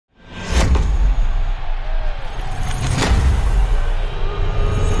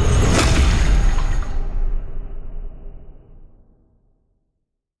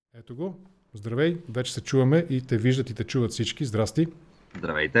Ето го. Здравей, вече се чуваме и те виждат и те чуват всички. Здрасти.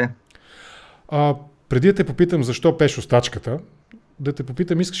 Здравейте. Преди да те попитам защо Пешо Стачката, да те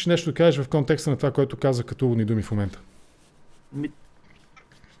попитам, искаш нещо да кажеш в контекста на това, което каза като уводни думи в момента?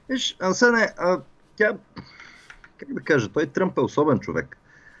 Виж, тя, как да кажа, той Тръмп е особен човек.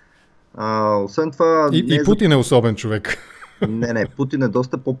 Освен това... И Путин е особен човек. Не, Путин е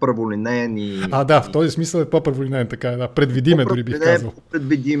доста по-праволинеен и... Да, в този смисъл е по-праволинеен, така да. Предвидим е, дори бих казал.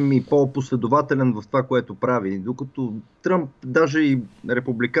 Предвидим и по-последователен в това, което прави. Докато Тръмп, даже и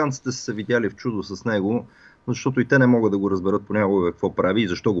републиканците са се видяли в чудо с него, защото и те не могат да го разберат понякога какво прави и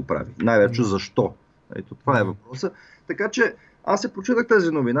защо го прави. Най-вече защо. Ето, това е въпроса. Така че аз се прочитах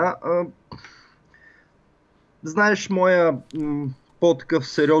тази новина. Знаеш, моя по-такъв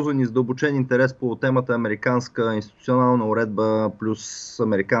сериозен и задълбочен интерес по темата американска институционална уредба плюс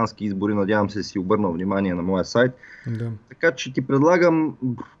американски избори, надявам се си обърнал внимание на моя сайт. Да. Така че ти предлагам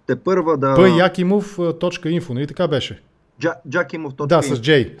тепърва да... pjakimov.info, нали така беше? Jakimov.info. Да, с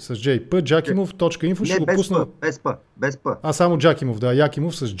J. pjakimov.info ще го пусна... Без П. Само Jakimov, да. Jakimov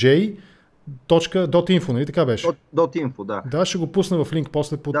с J. .info, нали така беше? .info, да. Да, ще го пусна в линк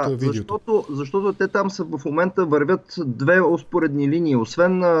после под видеото. Защото те там са в момента вървят две успоредни линии.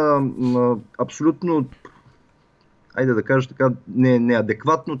 Освен на абсолютно, айде да кажа така,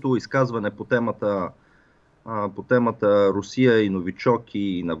 неадекватното изказване по темата Русия и Новичок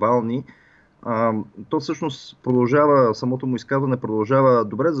и Навални, то всъщност продължава, самото му изказване продължава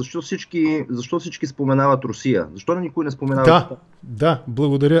добре. Защо всички споменават Русия? Защо никой не споменава? Да,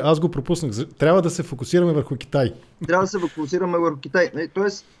 благодаря. Аз го пропуснах. Трябва да се фокусираме върху Китай. Трябва да се фокусираме върху Китай.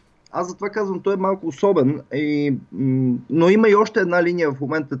 Тоест, аз затова казвам, той е малко особен, но има и още една линия. В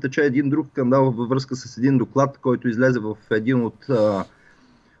момента тече един друг скандал във връзка с един доклад, който излезе в един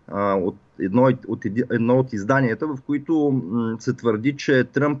едно от изданията, в които се твърди, че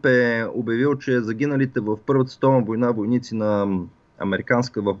Тръмп е обявил, че загиналите в Първата световна война войници на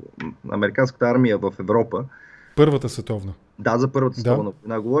американската армия в Европа. Първата световна. Да, за Първата световна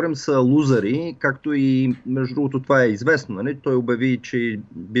война. Говорим, са лузари, както и между другото това е известно. Нали? Той обяви, че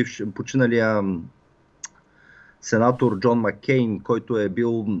починалия сенатор Джон Маккейн, който е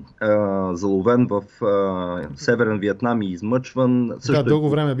бил заловен в Северен Виетнам и измъчван. Дълго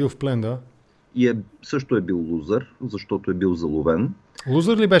време е бил в плен, да. И също е бил лузър, защото е бил заловен.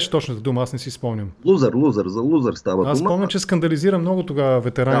 Лузър ли беше точната дума? Аз не си спомням. За лузър става дума. Аз спомням, че скандализира много тогава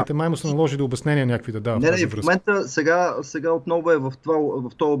ветераните. Май му се наложи да обяснения някакви да дава. В момента сега отново е в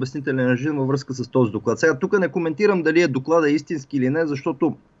този обяснителен режим във връзка с този доклад. Сега тук не коментирам дали е доклада истински или не,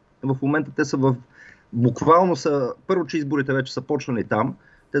 защото в момента те са буквално са... Първо, че изборите вече са почнали там.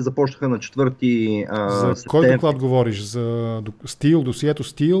 Те започнаха на 4 За кой доклад говориш? За досието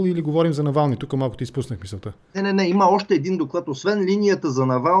Стил или говорим за Навални? Тук малко ти изпуснах мисълта. Не. Има още един доклад. Освен линията за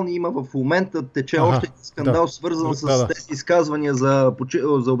Навални, има в момента тече още един скандал, свързан с тези изказвания за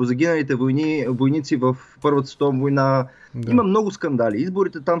загиналите войници в Първата световна война. Да. Има много скандали.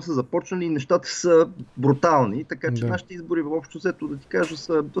 Изборите там са започнали и нещата са брутални, така че нашите избори в общо взето, да ти кажа,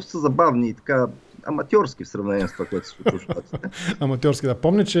 са доста забавни и така аматьорски в сравнение с това, което се случва. Аматьорски, да.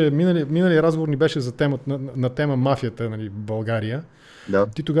 Помня, че минали разговор ни беше за на тема мафията, нали, в България. Да.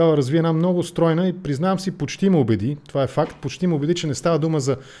 Ти тогава разви една много стройна и признавам си, почти ме убеди, това е факт, почти ме убеди, че не става дума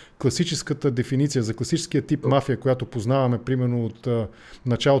за класическата дефиниция, за класическия тип мафия, която познаваме примерно от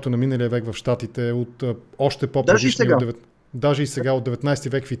началото на миналия век в Щатите, от още по-предишни, даже и сега от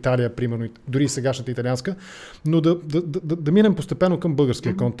 19 век в Италия, примерно, дори и сегашната италианска, но да минем постепенно към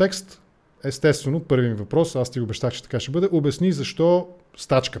българския контекст. Естествено, първи ми въпрос, аз ти обещах, че така ще бъде, обясни защо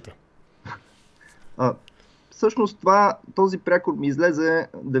стачката. Всъщност този прякор ми излезе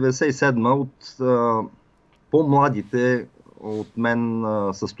 97-ма от по-младите от мен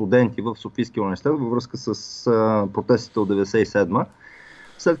са студенти в Софийския университет във връзка с протестите от 97-ма.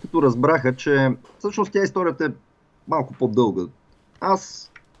 След като разбраха, че всъщност историята е малко по-дълга.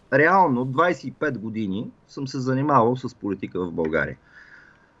 Аз реално 25 години съм се занимавал с политика в България.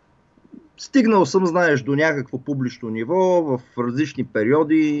 Стигнал съм, знаеш, до някакво публично ниво в различни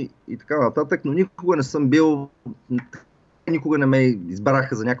периоди и така нататък, но никога не ме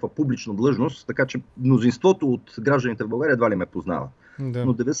избраха за някаква публична длъжност, така че мнозинството от гражданите в България едва ли ме познава. Да.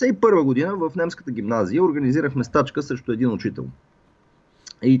 Но 1991 година в немската гимназия организирахме стачка срещу един учител.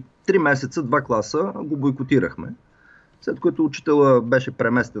 И 3 месеца, 2 класа го бойкотирахме, след което учителя беше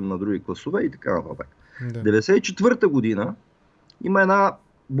преместен на други класове и така нататък. Да. 1994 година има една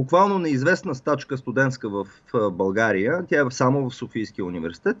буквално неизвестна стачка студентска в България. Тя е само в Софийския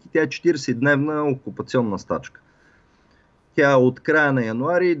университет и тя е 40-дневна окупационна стачка. Тя е от края на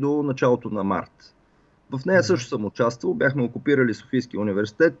януари до началото на март. В нея също съм участвал. Бяхме окупирали Софийския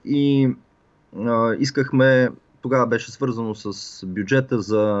университет и искахме, тогава беше свързано с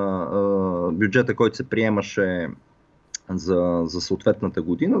бюджета, който се приемаше за съответната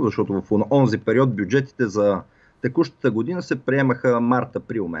година, защото в онзи период бюджетите за текущата година се приемаха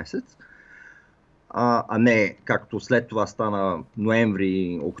март-април месец, а не както след това стана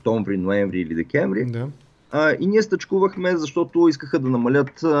ноември, октомври, ноември или декември. Да. И ние стачкувахме, защото искаха да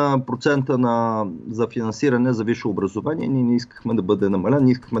намалят процента за финансиране за висше образование. Ние не искахме да бъде намален,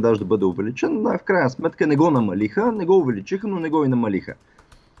 не искахме даже да бъде увеличен. В крайна сметка не го намалиха, не го увеличиха, но не го и намалиха.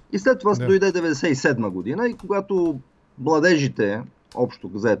 И след това дойде 97 година и когато младежите, общо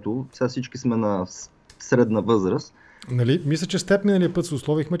взето, сега всички сме на средна възраст. Нали? Мисля, че с теб миналия път се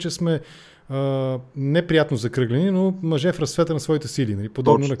условихме, че сме неприятно закръглени, но мъже в разцвета на своите сили. Нали?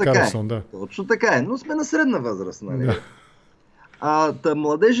 Подобно на Карлсон. Да. Точно така е, но сме на средна възраст. Нали? Да.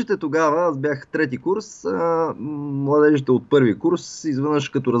 Младежите тогава, аз бях трети курс, младежите от първи курс, изведнъж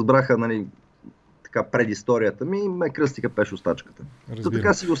като разбраха, нали, така предисторията ми, ме кръстиха Пешо Стачката. То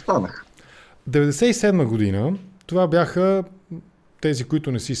така си останах. 97 година, това бяха тези,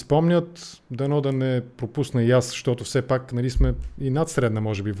 които не си спомнят, дано да не пропусна и аз, защото все пак, нали, сме и над средна,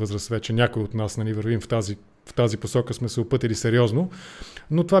 може би, възраст вече. Някой от нас, нали, вървим в тази посока, сме се опътили сериозно.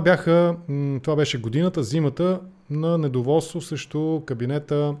 Но това беше годината, зимата на недоволство срещу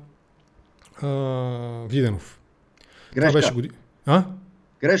кабинета Виденов. Грешка. Това беше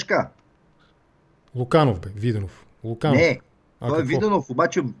Грешка. Луканов бе, Виденов. Луканов. Не, той е Виденов,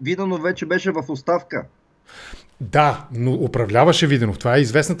 обаче Виденов вече беше в оставка. Да, но управляваше Виденов. Това е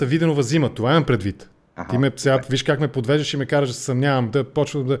известната Виденова зима. Това имам предвид. Ти сега виж как ме подвеждаш и ме караш да се съмнявам, да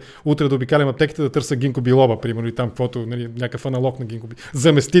почвам утре да обикалям аптеките да търся Гинко Билоба, примерно, и там каквото, нали, някакъв аналог на Гинко Билоба.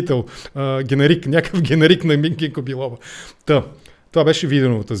 Заместител, някакъв генерик на Гинко Билоба. Това беше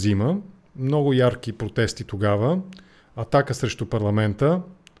Виденовата зима. Много ярки протести тогава. Атака срещу парламента.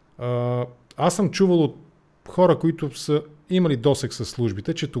 Аз съм чувал от хора, които са имали досег с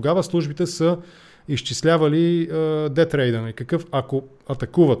службите, че тогава службите са изчислявали детрейда, нали, ако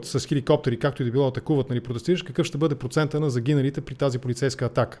атакуват с хеликоптери, както и да било атакуват, нали, протестираш, какъв ще бъде процента на загиналите при тази полицейска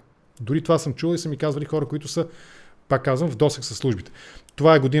атака. Дори това съм чувал и са ми казвали хора, които са, пак казвам, в досег с службите.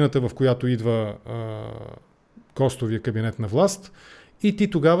 Това е годината, в която идва Костовия кабинет на власт и ти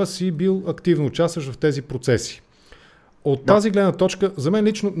тогава си бил активно участваш в тези процеси. От тази гледна точка, за мен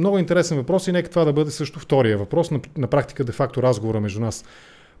лично много интересен въпрос и нека това да бъде също втория въпрос, на практика де-факто разговора между нас.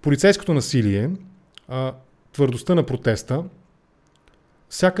 Полицейското насилие, твърдостта на протеста,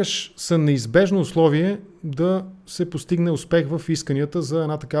 сякаш са неизбежно условие да се постигне успех в исканията за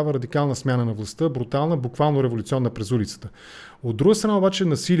една такава радикална смяна на властта, брутална, буквално революционна през улицата. От друга страна обаче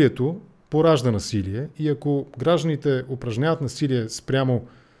насилието поражда насилие и ако гражданите упражняват насилие спрямо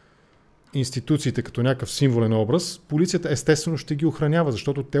институциите като някакъв символен образ, полицията естествено ще ги охранява,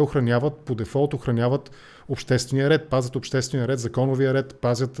 защото те охраняват, по дефолт охраняват обществения ред, пазят обществения ред, законовия ред,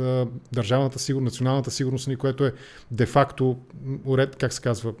 пазят държавната сигурност, националната сигурност, което е де-факто уред, как се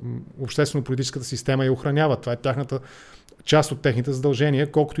казва, обществено-политическата система я охранява. Това е част от техните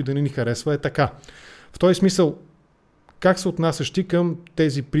задължения, колкото и да не ни харесва, е така. В този смисъл, как се отнасяш ти към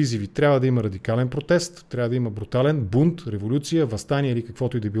тези призиви? Трябва да има радикален протест, трябва да има брутален бунт, революция, въстание или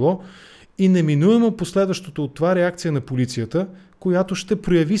каквото и да било. И неминуемо последващото от това реакция на полицията, която ще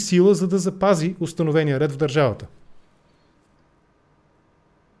прояви сила, за да запази установения ред в държавата.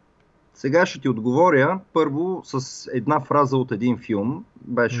 Сега ще ти отговоря първо с една фраза от един филм.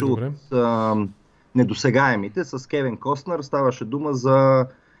 Беше Добре. От Недосегаемите с Кевин Костнър. Ставаше дума за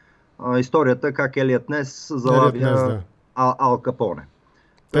историята как Елиот Нес залавя Ал Капоне.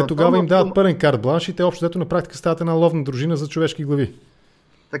 Те тогава им дават пълен карт бланш и те общо дето на практика стават една ловна дружина за човешки глави.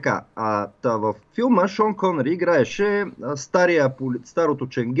 Така, в филма Шон Конери играеше старото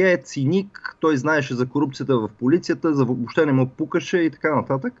ченге, циник, той знаеше за корупцията в полицията, въобще не му пукаше и така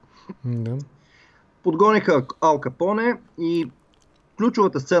нататък. Да. Подгониха Ал Капоне и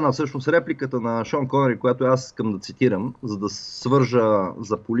ключовата сцена, всъщност репликата на Шон Конери, която аз искам да цитирам, за да свържа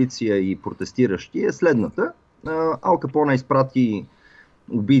за полиция и протестиращи, е следната. Ал Капоне изпрати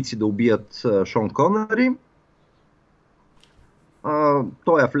убийци да убият Шон Конери.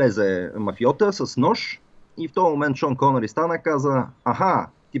 Той влезе мафиота с нож и в този момент Шон Конери стана и каза: аха,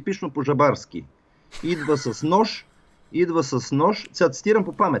 типично по-жабарски. Идва с нож, сега цитирам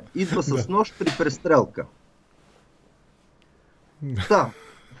по памет, идва с нож при престрелка. Да.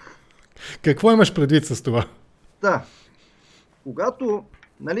 Какво имаш предвид с това? Да. Когато,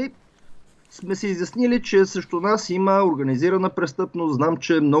 нали, сме се изяснили, че срещу нас има организирана престъпност, знам,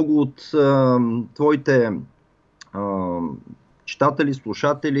 че много от твоите читатели,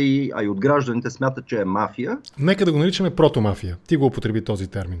 слушатели, а и от гражданите смятат, че е мафия. Нека да го наричаме протомафия. Ти го употреби този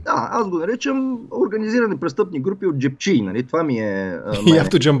термин. Да, аз го наричам организирани престъпни групи от джепчии. Нали? Това ми е... И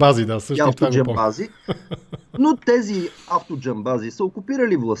автоджамбази, да, също и това го помня. Но тези автоджамбази са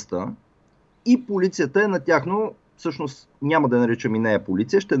окупирали властта и полицията е на тяхно, всъщност няма да наричам и нея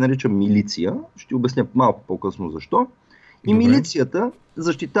полиция, ще наричам милиция. Ще обясня малко по-късно защо. И добре. Милицията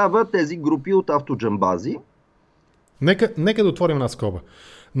защитава тези групи от автоджамбази. Нека да отворим една скоба.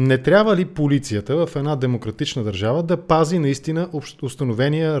 Не трябва ли полицията в една демократична държава да пази наистина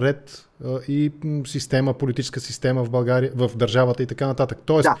установения ред и система, политическа система в България, в държавата и така нататък?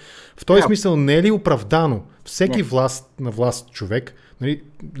 Тоест, да. В този смисъл не е ли оправдано всеки власт човек, нали,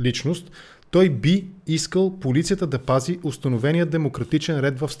 личност, той би искал полицията да пази установения демократичен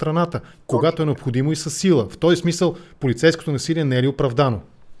ред в страната, когато е необходимо и със сила. В този смисъл полицейското насилие не е ли оправдано?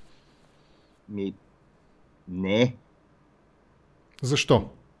 Не. Защо?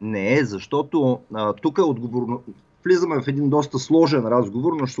 Не, защото тук влизаме в един доста сложен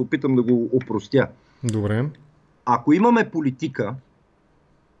разговор, но ще се опитам да го опростя. Добре. Ако имаме политика,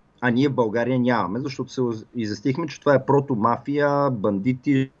 а ние в България нямаме, защото се изяснихме, че това е протомафия,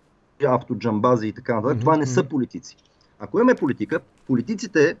 бандити, автоджамбази и така нататък. Това не са политици. Ако имаме политика,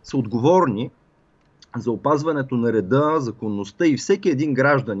 политиците са отговорни за опазването на реда, законността и всеки един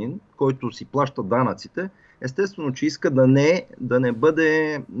гражданин, който си плаща данъците, естествено, че иска да не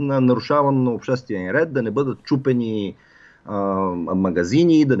бъде нарушаван на обществения ред, да не бъдат чупени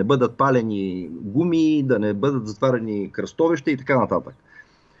магазини, да не бъдат палени гуми, да не бъдат затваряни кръстовища и така нататък.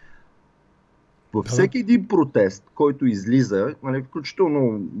 Във всеки един протест, който излиза, нали,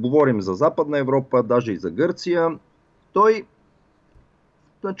 включително говорим за Западна Европа, даже и за Гърция, той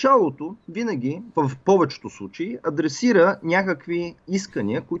в началото винаги, в повечето случаи, адресира някакви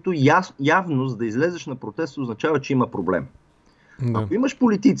искания, които явно, за да излезеш на протест, означава, че има проблем. Да. Ако имаш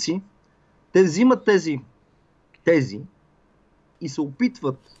политици, те взимат тези и се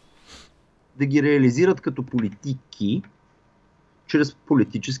опитват да ги реализират като политики чрез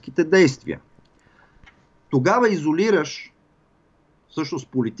политическите действия. Тогава изолираш, всъщност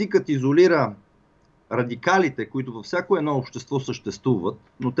политикът изолира радикалите, които във всяко едно общество съществуват,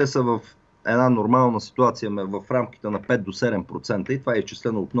 но те са в една нормална ситуация в рамките на 5 до 7% и това е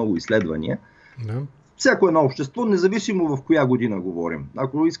изчислено от много изследвания. Да. Всяко едно общество, независимо в коя година говорим.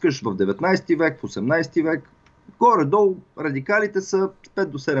 Ако искаш в 19 век, в 18 век, горе-долу радикалите са 5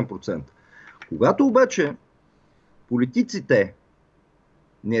 до 7%. Когато обаче политиците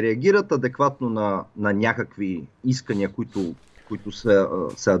не реагират адекватно на някакви искания, които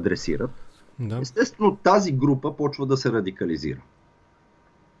се адресират, да. Естествено тази група почва да се радикализира.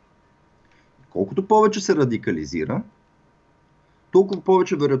 Колкото повече се радикализира, толкова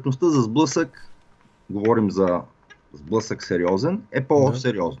повече вероятността за сблъсък, говорим за сблъсък сериозен, е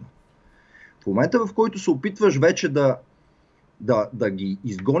по-сериозно. В момента, в който се опитваш вече да ги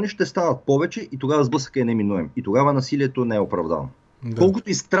изгониш, ще стават повече и тогава сблъсък е неминуем. И тогава насилието не е оправдано. Да. Колкото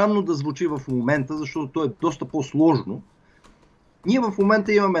и странно да звучи в момента, защото то е доста по-сложно, ние в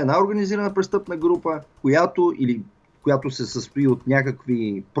момента имаме една организирана престъпна група, която се състои от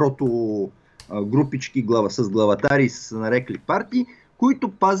някакви протогрупички с главатари, се нарекли партии,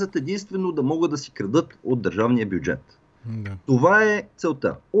 които пазят единствено да могат да си крадат от държавния бюджет. Да. Това е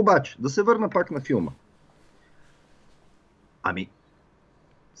целта. Обаче, да се върна пак на филма.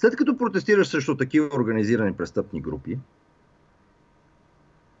 След като протестираш срещу такива организирани престъпни групи,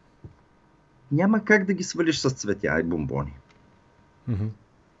 няма как да ги свалиш с цветя и бомбони. Mm-hmm.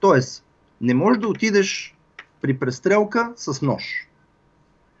 Тоест, не можеш да отидеш при престрелка с нож.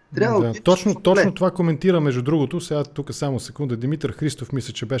 Трябва да точно това коментира, между другото, сега тук само секунда, Димитър Христов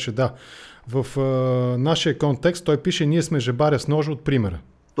мисля, че беше, в нашия контекст той пише: ние сме жабаря с ножа от примера.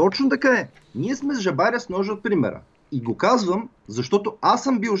 Точно така е. Ние сме жабаря с ножа от примера. И го казвам, защото аз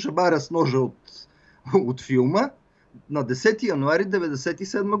съм бил жабаря с ножа от филма на 10 януари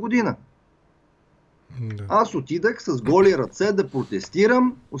 1997 година. Да. Аз отидах с голи ръце да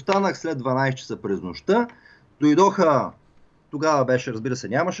протестирам, останах след 12 часа през нощта, дойдоха, тогава беше, разбира се,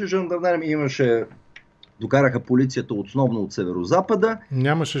 нямаше жандармерия, докараха полицията основно от северозапада.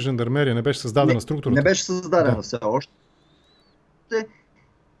 Нямаше жандармерия, не беше създадена структурата. Не беше създадена все още.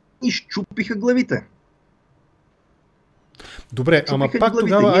 И щупиха главите. Добре, ама пак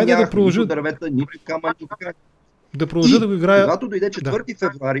тогава, айде да продължа. Да продължа да го играя. Когато дойде 4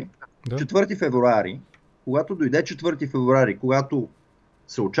 февруари, 4 февруари, когато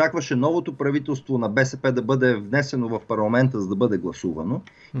се очакваше новото правителство на БСП да бъде внесено в парламента, за да бъде гласувано,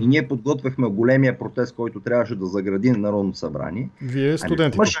 и ние подготвяхме големия протест, който трябваше да загради Народното събрание. Вие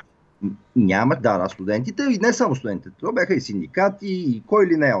студентите. Няма, да, студентите и не само студентите. Това бяха и синдикати, и кой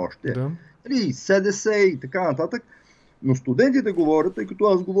ли не още. Да. И СДС и така нататък. Но студентите говорят, тъй като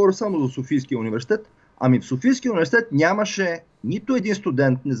аз говоря само за Софийския университет, ами в Софийския университет нямаше нито един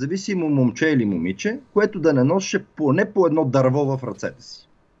студент, независимо момче или момиче, което да не носеше поне по едно дърво в ръцете си.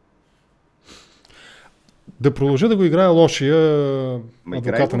 Да продължа да го играя лошия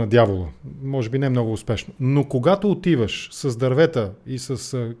адвоката на дявола. Може би не е много успешно. Но когато отиваш с дървета и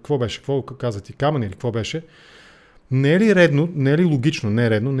с какво каза ти, камъни или какво беше, не е ли редно, не е ли логично, не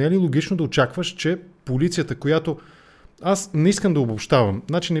е ли логично да очакваш, че полицията, която... Аз не искам да обобщавам.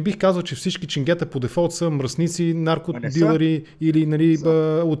 Значи не бих казал, че всички ченгета по дефолт са мръсници, наркодилъри или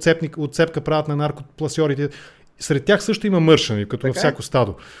отцепка правят на наркопласьорите. Сред тях също има мършани, като във всяко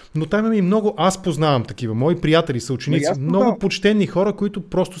стадо. Но там има и много, аз познавам такива, мои приятели са ученици, много почтенни хора, които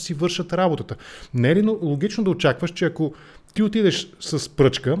просто си вършат работата. Не е ли логично да очакваш, че ако ти отидеш с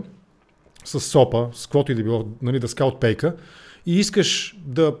пръчка, с сопа, с каквото и да било, да скаутпейка, и искаш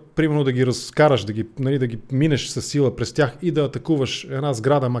да, примерно, да ги разкараш, да ги минеш със сила през тях и да атакуваш една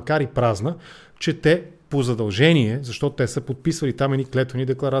сграда, макар и празна, че те по задължение, защото те са подписвали там едни клетвени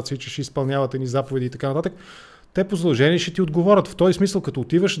декларации, че ще изпълняват едни заповеди и така нататък, те по задължение ще ти отговорят. В този смисъл, като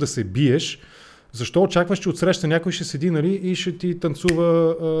отиваш да се биеш, защо очакваш, че отсреща някой ще седи, и ще ти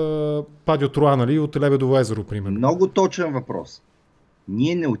танцува Падио Троа, от Лебедово езеро, примерно? Много точен въпрос.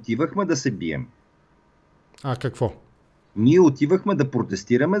 Ние не отивахме да се бием. А какво? Ние отивахме да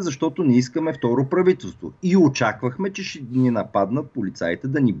протестираме, защото не искаме второ правителство. И очаквахме, че ще ни нападнат полицаите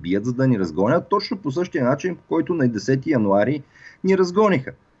да ни бият, за да ни разгонят, точно по същия начин, по който на 10 януари ни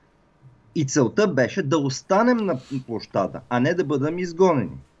разгониха. И целта беше да останем на площада, а не да бъдем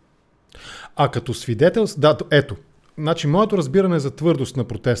изгонени. А като свидетел... Да, ето. Значи, моето разбиране за твърдост на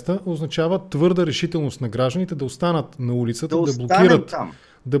протеста означава твърда решителност на гражданите да останат на улицата,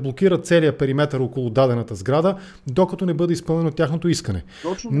 да блокират целия периметър около дадената сграда, докато не бъде изпълнено тяхното искане.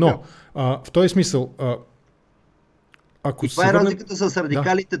 Но, в този смисъл... Това е разликата с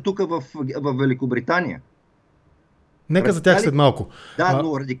радикалите тук в Великобритания. Нека за тях след малко. Да,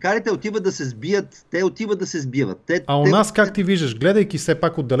 но радикалите отиват да се сбият. Те отиват да се сбиват. У нас как ти виждаш? Гледайки все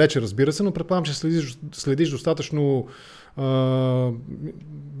пак отдалече, разбира се, но предполагам, че следиш достатъчно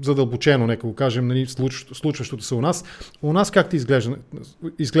задълбочено, нека го кажем, случващото се у нас. У нас как ти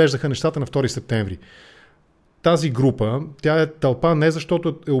изглеждаха нещата на 2 септември? Тази група, тя е тълпа не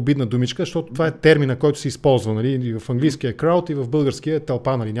защото е обидна думичка, защото това е термина, който се използва, и в английския е crowd, и в българския е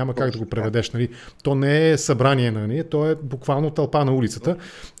тълпа, няма как да го преведеш. То не е събрание, то е буквално тълпа на улицата.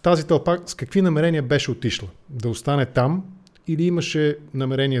 Тази тълпа с какви намерения беше отишла? Да остане там, или имаше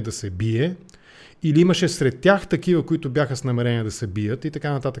намерение да се бие, или имаше сред тях такива, които бяха с намерение да се бият и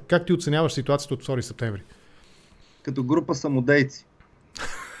така нататък. Как ти оценяваш ситуацията от 2 септември? Като група самодейци.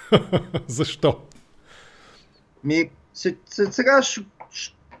 Защо? Сега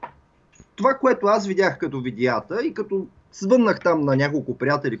това, което аз видях като видеята и като свъннах там на няколко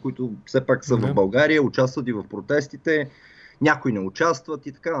приятели, които все пак са в България, участват и в протестите, някои не участват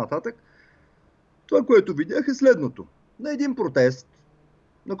и така нататък. Това, което видях е следното. На един протест,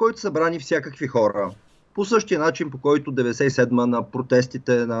 на който са събрани всякакви хора, по същия начин, по който 97-ма на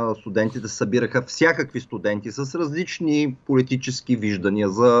протестите на студентите събираха всякакви студенти с различни политически виждания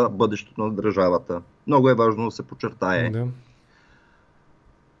за бъдещето на държавата. Много е важно да се подчертае. Да.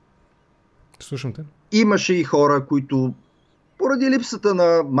 Слушам те. Имаше и хора, които поради липсата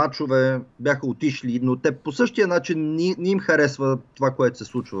на мачове бяха отишли, но те по същия начин не им харесва това, което се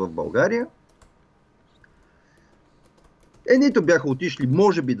случва в България. Едните бяха отишли,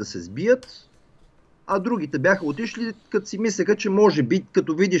 може би, да се сбият, а другите бяха отишли, като си мислеха, че може би,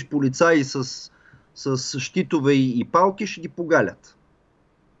 като видиш полицаи с щитове и палки, ще ги погалят.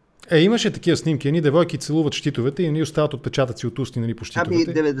 Имаше такива снимки. Едни девойки целуват щитовете и едни остават отпечатъци от устни по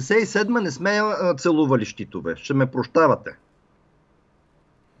щитовете. 97-ма не сме целували щитове. Ще ме прощавате.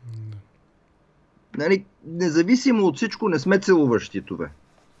 Независимо от всичко, не сме целували щитове.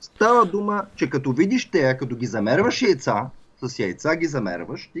 Става дума, че като видиш тея, като ги замерваш яйца, с яйца ги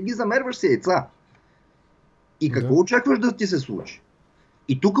замерваш, ти ги замерваш с яйца. И какво очакваш да ти се случи?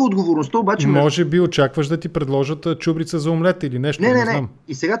 И тук отговорността обаче... Може би очакваш да ти предложат чубрица за омлет или нещо. Не знам.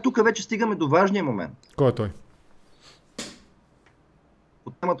 И сега тук вече стигаме до важния момент. Кой е той?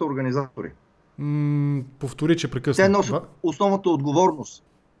 По темата организатори. Повтори, че прекъсна. Те носят основната отговорност.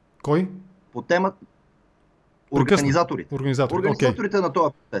 Кой? По темата... Организаторите. Организаторите на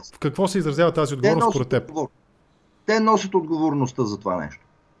този протест. В какво се изразява тази отговорност според теб? Те носят отговорността за това нещо.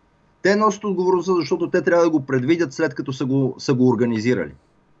 Те носят отговорността, защото те трябва да го предвидят след като са го организирали.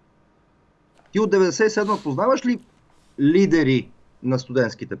 Ти от 97 познаваш ли лидери на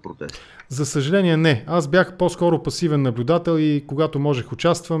студентските протести? За съжаление не. Аз бях по-скоро пасивен наблюдател и когато можех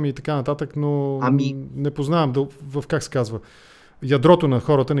участвам и така нататък, но не познавам как се казва. Ядрото на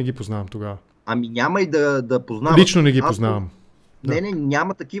хората не ги познавам тогава. Няма и да познавам. Лично не ги познавам. Не,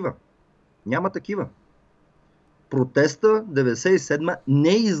 няма такива. Няма такива. Протеста 97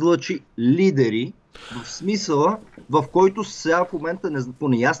 не излъчи лидери в смисъла, в който сега в момента по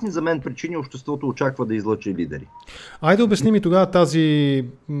неясни за мен причини обществото очаква да излъчи лидери. Айде обясни ми тогава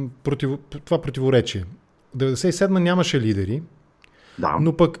това противоречие. 97 нямаше лидери,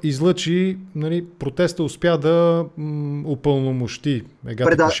 но пък излъчи, протеста успя да упълномощи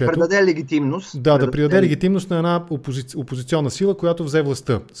предаде легитимност. Да придаде легитимност на една опозиционна сила, която взе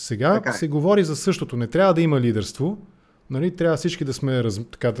властта. Сега се говори за същото. Не трябва да има лидерство. Трябва всички да сме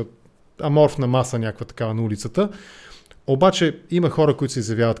аморфна маса някаква такава на улицата. Обаче има хора, които се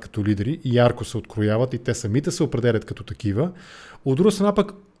изявяват като лидери и ярко се открояват и те самите се определят като такива. От друга страна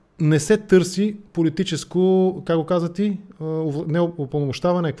пък не се търси политическо, как го каза ти, не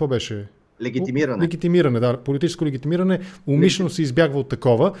упълномощаване, какво беше? Легитимиране, да. Политическо легитимиране. Умишлено се избягва от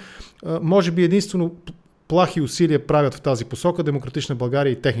такова. Може би единствено плахи усилия правят в тази посока Демократична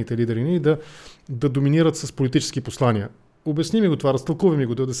България и техните лидери да доминират с политически послания. Обясни ми го това, разтълкувай ми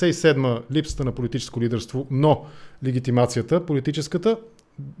го. 97 липсата на политическо лидерство, но легитимацията, политическата,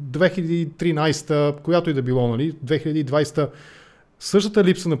 2013, която и да било, 2020 същата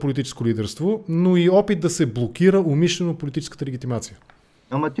липса на политическо лидерство, но и опит да се блокира умишлено политическата легитимация.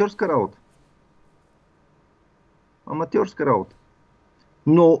 Аматьорска работа.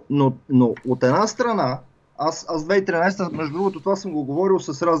 Но от една страна, аз 2013, между другото, това съм го говорил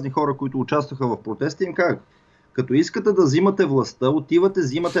с разни хора, които участваха в протести, им казах, като искате да взимате властта, отивате,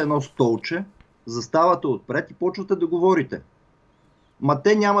 взимате едно столче, заставате отпред и почвате да говорите. Ма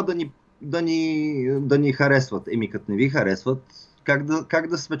те няма да ни харесват. Като не ви харесват, как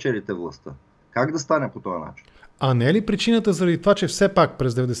да спечелите властта? Как да стане по този начин? А не е ли причината заради това, че все пак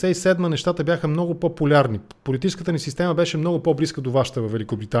през 1997 нещата бяха много по-полярни? Политическата ни система беше много по-близка до вашата във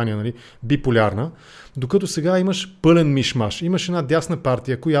Великобритания, биполярна, докато сега имаш пълен мишмаш. Имаш една дясна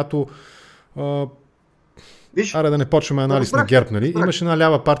партия, която... да не почваме анализ на ГЕРБ, Имаш една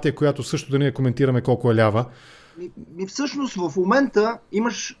лява партия, която също да не я коментираме колко е лява. Всъщност в момента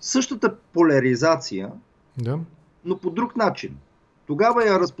имаш същата поляризация, но по друг начин. Тогава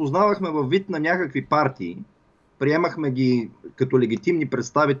я разпознавахме във вид на някакви партии, приемахме ги като легитимни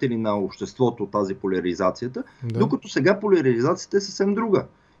представители на обществото, тази поляризацията, докато сега поляризацията е съвсем друга.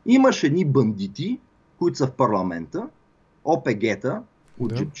 Имаш едни бандити, които са в парламента, ОПГ-та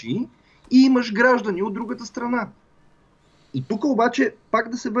от джипчи, и имаш граждани от другата страна. И тук обаче, пак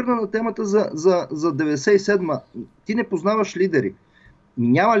да се върна на темата за 97-ма, ти не познаваш лидери.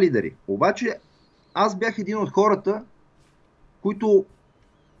 Няма лидери. Обаче аз бях един от хората, които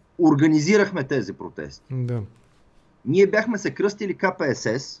организирахме тези протести. Да. Ние бяхме се кръстили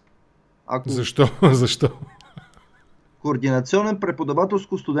КПСС. Защо? Координационен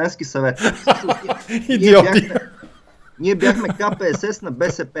преподавателско-студентски съвет. Идиоти! Ние бяхме КПСС на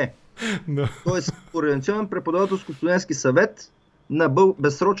БСП. Тоест Координационен преподавателско-студентски съвет на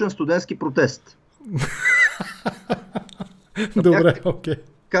безсрочен студентски протест. Добре, окей.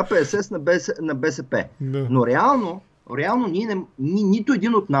 КПСС на БСП. Но реално нито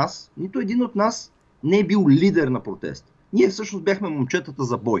един от нас не е бил лидер на протест. Ние всъщност бяхме момчетата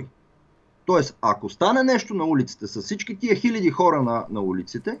за бой. Тоест, ако стане нещо на улиците с всички тия хиляди хора на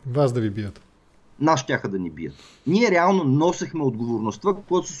улиците, вас да ви бият. Нас щяха да ни бият. Ние реално носехме отговорността,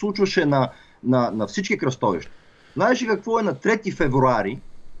 което се случваше на всички кръстовища. Знаеш ли какво е на 3 февруари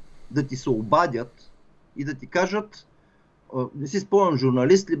да ти се обадят и да ти кажат, не си спомням,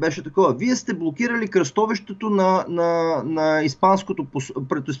 журналист ли беше такова, вие сте блокирали кръстовището на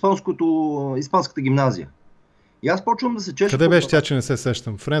испанската гимназия. И аз почвам да се чеша... Къде беше тя, че не се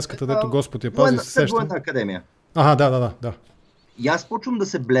сещам? Френската, дето Господ я пази, се сещам. Военна академия. Да. И аз почвам да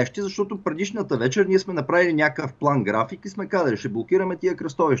се блещи, защото предишната вечер ние сме направили някакъв план график и сме казали, ще блокираме тия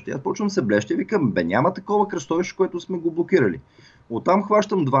кръстовища. Аз почвам да се блещи и викам, няма такова кръстовище, което сме го блокирали. Оттам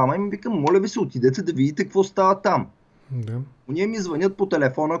хващам двама и ми викам, моля ви се, отидете да видите какво става там. Да. Ние ми звънят по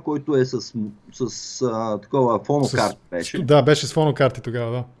телефона, който е с такова фонокарта беше. Да, беше с фонокарти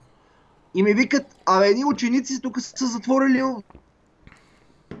тогава, да. И ми викат, едни ученици тук са затворили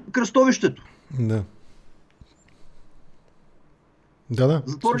кръстовището. Да.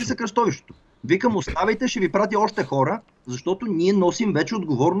 Затворили са кръстовището. Викам, оставайте, ще ви пратя още хора, защото ние носим вече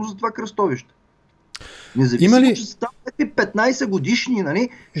отговорност за това кръстовище. Независимо, че стават 15 годишни,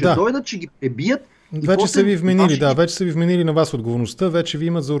 ще дойдат, ще ги пребият Вече са ви вменили, вече са ви вменили на вас отговорността, вече ви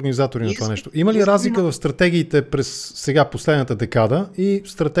имат за организатори на това нещо. Има ли разлика в стратегиите през сега последната декада и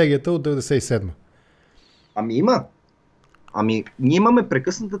стратегията от 97? Има. Ние имаме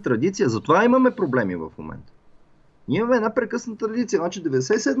прекъсната традиция, затова имаме проблеми в момента. Ние имаме една прекъсната традиция. Значи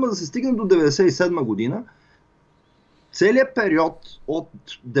 97 да се стигне до 97 година, целият период от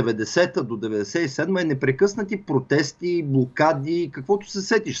 90-та до 97 е непрекъснати протести, блокади, каквото се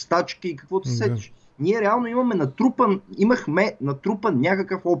сетиш, стачки, каквото се сетиш. Ние реално имахме натрупан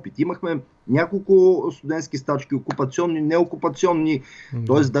някакъв опит. Имахме няколко студентски стачки, окупационни, неокупационни.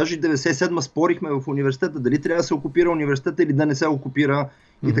 Тоест даже 97 спорихме в университета дали трябва да се окупира университета или да не се окупира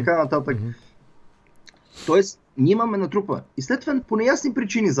и така нататък. Тоест, ние имаме натрупа. И след това по неясни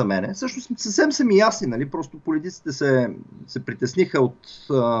причини за мене, всъщност съвсем са ми ясни, нали? Просто политиците се притесниха от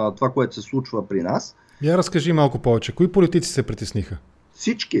това, което се случва при нас. Я разкажи малко повече. Кои политици се притесниха?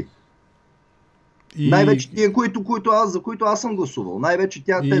 Всички. Най-вече тия, за които аз съм гласувал. Най-вече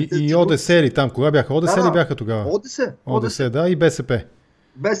и ОДС ли там? Кога бяха? ОДС ли бяха тогава? ОДС, да, и БСП.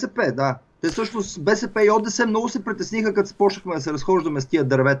 БСП, да. Те всъщност БСП и ОДС много се притесниха, като почнахме да се разхождаме с тия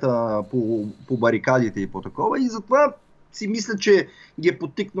дървета по барикадите и по такова. И затова си мисля, че ги е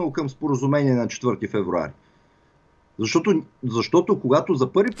подтикнал към споразумение на 4 февруари. Защото когато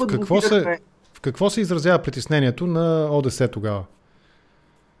за първи път В какво се изразява притеснението на ОДС тогава?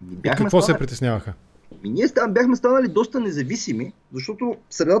 Какво се притесняваха? Ние бяхме станали доста независими, защото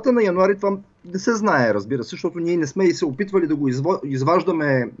в средата на януари това не се знае, разбира се, защото ние не сме и се опитвали да го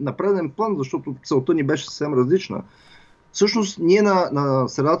изваждаме на преден план, защото целта ни беше съвсем различна. Всъщност ние на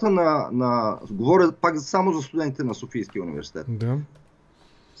средата говоря пак само за студентите на Софийския университет. Да.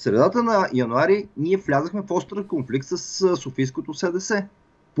 В средата на януари ние влязахме в остър конфликт с Софийското СДС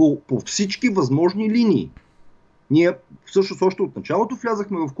по всички възможни линии. Ние всъщност още от началото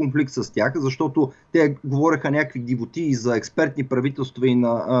влязахме в конфликт с тях, защото те говореха някакви дивотии за експертни правителства и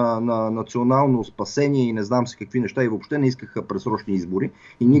на национално спасение и не знам си какви неща и въобще не искаха предсрочни избори.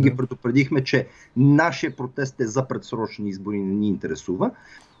 И ние ги предупредихме, че нашия протест е за предсрочни избори, не ни интересува.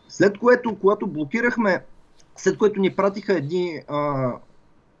 След което, когато блокирахме, след което ни пратиха едни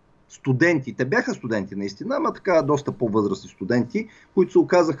студенти, те бяха студенти наистина, ама така доста по-възрастни студенти, които се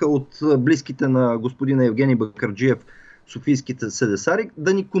оказаха от близките на господина Евгений Бакърджиев, софийските седесари,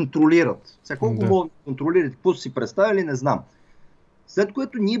 да ни контролират. Сега колко могат да контролират, какво си представили, не знам. След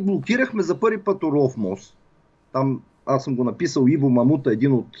което ние блокирахме за първи път Орлов мост. Там аз съм го написал, Иво Мамута,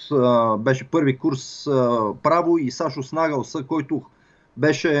 един от беше първи курс право, и Сашо Снагалса, който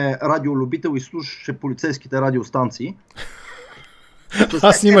беше радиолюбител и слушаше полицейските радиостанции.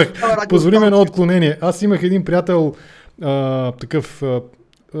 Аз имах, позволи ме едно отклонение, аз имах един приятел, такъв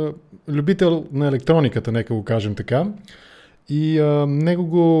любител на електрониката, нека го кажем така, и него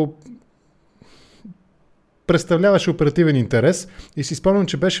го представляваше оперативен интерес и си спомням,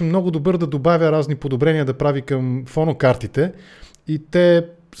 че беше много добър да добавя разни подобрения да прави към фонокартите и те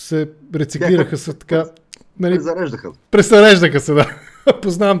се рециклираха с така... Нали, пресареждаха се, да.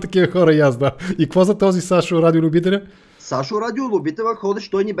 Познавам такива хора и аз, да. И какво за този Сашо радиолюбителя? Сашо радиолюбителя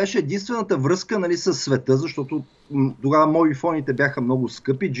ходеше, той ни беше единствената връзка, нали, с света, защото тогава мобифоните бяха много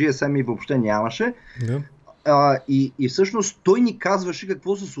скъпи, GSM и въобще нямаше. Да. И всъщност той ни казваше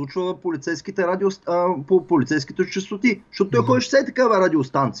какво се случва по полицейските честоти. Защото той ходеше все такава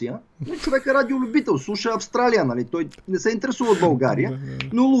радиостанция. Човек е радиолюбител, слуша Австралия, нали? Той не се интересува от България,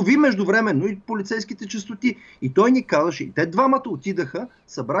 но лови междувременно и полицейските честоти. И той ни казваше, и те двамата отидаха,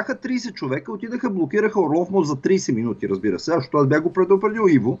 събраха 30 човека, отидаха, блокираха Орлов мост за 30 минути, разбира се. Защото аз бях го предупредил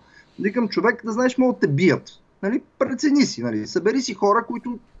Иво. Викам, човек, да знаеш, могат да те бият. Нали? Прецени си, нали? Събери си хора,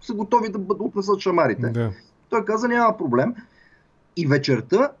 които са готови да отнесат шамарите. Да. Той каза, няма проблем. И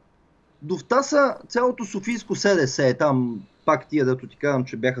вечерта довтаса цялото софийско СДС, там пак тия, дето ти казвам,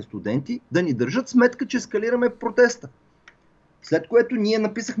 че бяха студенти, да ни държат сметка, че ескалираме протеста. След което ние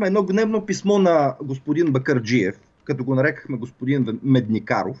написахме едно гневно писмо на господин Бакърджиев, като го нарекахме господин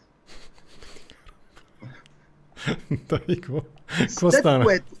Медникаров.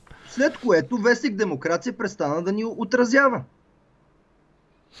 След което вестник Демокрация престана да ни отразява.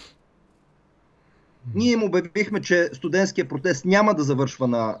 Ние им обявихме, че студентския протест няма да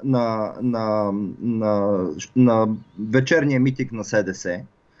завършва на вечерния митинг на СДС.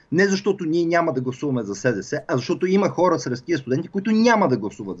 Не защото ние няма да гласуваме за СДС, а защото има хора сред тия студенти, които няма да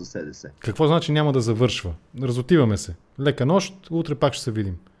гласуват за СДС. Какво значи няма да завършва? Разотиваме се. Лека нощ, утре пак ще се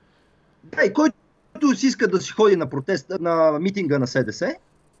видим. Да, и който си иска да си ходи на протест, на митинга на СДС,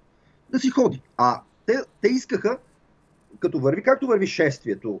 да си ходи. А те искаха, както върви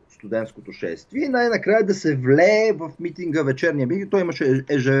шествието, студентското шествие, най-накрая да се влее в митинга, вечерния митинг. Той имаше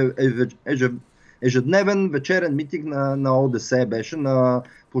ежедневен вечерен митинг на ОДС беше на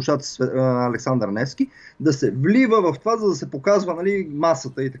площад Александър Невски, да се влива в това, за да се показва, нали,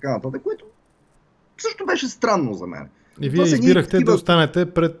 масата и така нататък, което също беше странно за мен. И вие избирахте да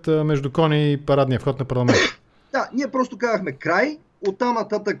останете пред Междукони и парадния вход на парламент. Да, ние просто казахме край, оттам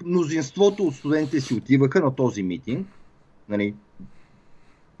нататък мнозинството от студентите си отиваха на този митинг. Нали,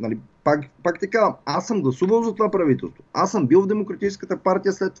 пак така, аз съм гласувал за това правителство. Аз съм бил в Демократическата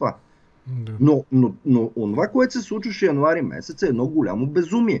партия след това. Да. Но онова, което се случваше януари месец, е едно голямо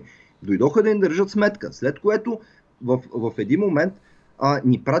безумие. Дойдоха да им държат сметка, след което в един момент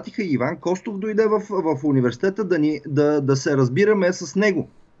ни пратиха Иван Костов, дойде в университета да се разбираме с него.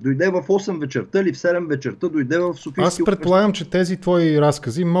 Дойде в 8 вечерта или в 7 вечерта, дойде в Софийския университет. Аз предполагам, че тези твои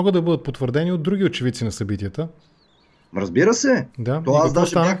разкази могат да бъдат потвърдени от други очевидци на събитията. Разбира се. Да. То аз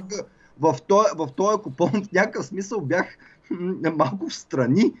даже бях в този купон в някакъв смисъл бях малко в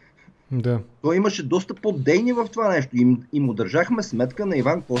страни. Да. Той имаше доста по-дейни в това нещо. И му държахме сметка на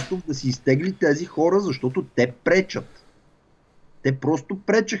Иван Костов да си изтегли тези хора, защото те пречат. Те просто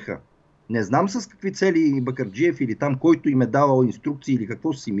пречеха. Не знам с какви цели Бакърджиев или там, който им е давал инструкции или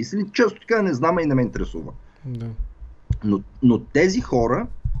какво си мисли. Често така не знам и не ме интересува. Да. Но тези хора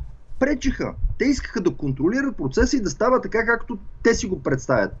пречеха. Те искаха да контролират процеса и да става така, както те си го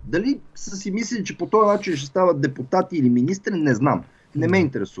представят. Дали са си мислили, че по този начин ще стават депутати или министри, не знам. Не ме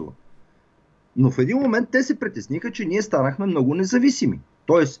интересува. Но в един момент те се притесниха, че ние станахме много независими.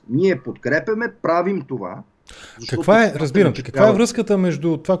 Тоест, ние подкрепяме, правим това. Разбирам те, каква е връзката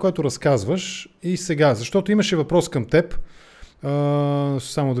между това, което разказваш и сега? Защото имаше въпрос към теб.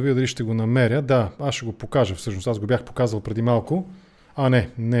 Само да видя дали ще го намеря. Да, аз ще го покажа всъщност. Аз го бях показал преди малко.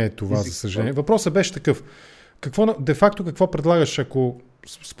 Не е това, за съжаление. Въпросът беше такъв. Де-факто какво предлагаш, ако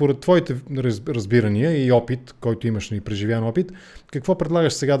според твоите разбирания и опит, който имаш и преживян опит, какво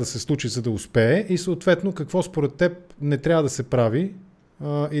предлагаш сега да се случи, за да успее и съответно какво според теб не трябва да се прави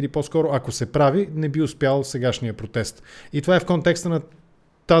или по-скоро, ако се прави, не би успял сегашния протест. И това е в контекста на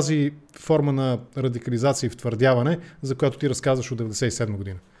тази форма на радикализация и втвърдяване, за която ти разказваш от 1997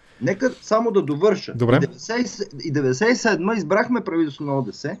 година. Нека само да довърша. Добре. И 1997 избрахме правителство на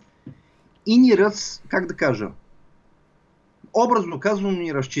ОДС и ни образно казано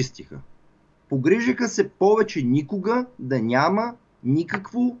ни разчистиха. Погрижиха се повече никога да няма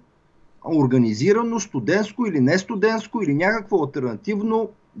никакво организирано студентско или не студентско или някакво алтернативно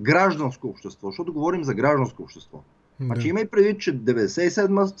гражданско общество, защото говорим за гражданско общество. Да. Значи има и предвид, че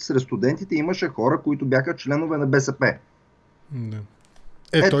 97 сред студентите имаше хора, които бяха членове на БСП. Да.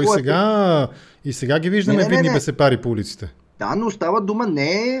 И сега ги виждаме видни БСП по улиците. Да, но става дума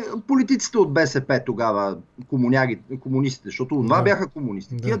не политиците от БСП тогава, комунистите, защото това бяха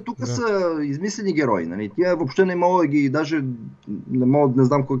комунисти. Тия тук са измислени герои. Нали? Тия въобще не мога да ги, даже не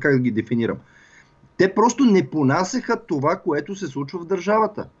знам как да ги дефинирам. Те просто не понасеха това, което се случва в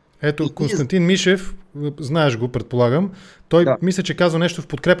държавата. Ето, Константин Мишев, знаеш го, предполагам, той мисля, че казва нещо в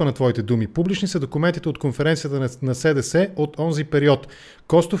подкрепа на твоите думи. Публични са документите от конференцията на СДС от онзи период.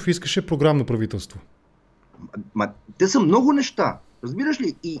 Костов искаше програмно правителство. Те са много неща. Разбираш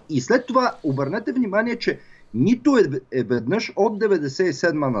ли? И след това обърнете внимание, че нито е веднъж от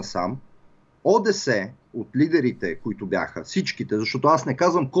 97 насам ОДС от лидерите, които бяха, всичките, защото аз не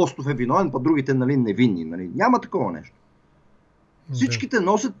казвам Костов е виновен, па другите невинни. Нали? Няма такова нещо. Всичките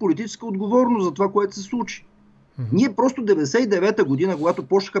носят политическа отговорност за това, което се случи. Ние просто 99-та година, когато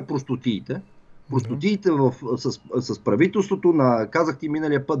почнаха простотиите с правителството, казах ти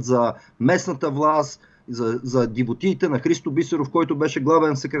миналия път за местната власт, за дивотиите на Христо Бисеров, който беше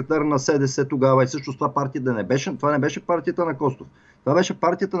главен секретар на СДС тогава и също това това не беше партията на Костов. Това беше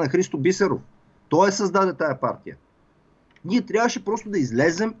партията на Христо Бисеров. Той създаде тая партия. Ние трябваше просто да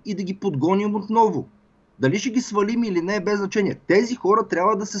излезем и да ги подгоним отново. Дали ще ги свалим или не е без значение. Тези хора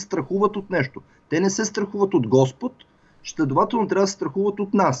трябва да се страхуват от нещо. Те не се страхуват от Господ, следователно трябва да се страхуват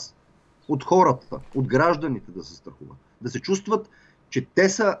от нас. От хората, от гражданите да се страхуват. Да се чувстват, че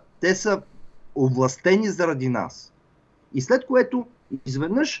те са овластени заради нас. И след което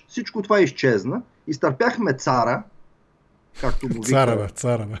изведнъж всичко това изчезна. Изтърпяхме цара, както му вика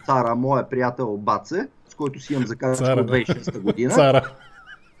цара, моя приятел Баце, с който си имам закачка от 2006 година.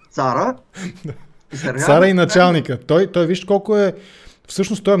 Цара. Цара и началника. Той виж колко е...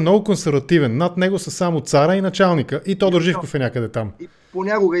 Всъщност той е много консервативен. Над него са само цара и началника. И Тодор Живков е някъде там. И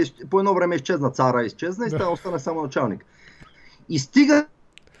по едно време изчезна цара, и остана само началник. И стига...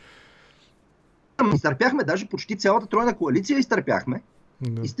 Изтърпяхме, даже почти цялата тройна коалиция изтърпяхме.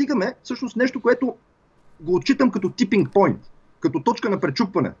 И стигаме всъщност нещо, което го отчитам като tipping point, като точка на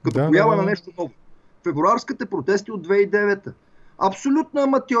пречупване, като поява на нещо ново. Февруарските протести от 2009-та. абсолютно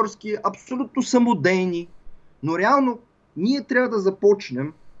аматьорски, абсолютно самодейни, но реално ние трябва да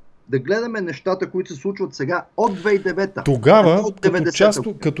започнем да гледаме нещата, които се случват сега от 2009-та. Тогава,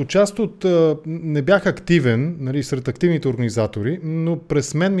 като част от... не бях активен, нали, сред активните организатори, но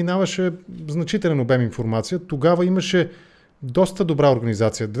през мен минаваше значителен обем информация. Тогава имаше доста добра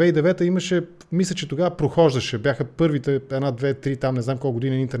организация. 2009-та имаше, мисля, че тогава прохождаше. Бяха първите 1, 2, 3, там не знам колко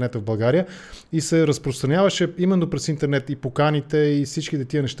години интернета в България и се разпространяваше именно през интернет и поканите и всичките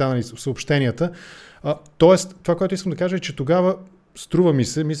тия неща, нали, съобщенията. Тоест, това, което искам да кажа е, че тогава струва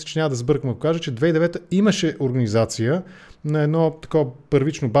мисля, че няма да сбъркам, ако кажа, че 2009 имаше организация на едно такова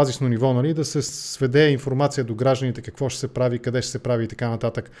първично базисно ниво, нали, да се сведе информация до гражданите, какво ще се прави, къде ще се прави и така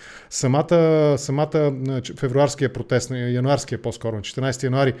нататък. Самата февруарския протест, януарския по-скоро, 14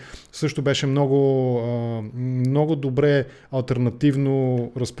 януари, също беше много добре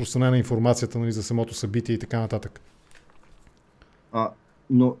алтернативно разпространена информацията, нали, за самото събитие и така нататък.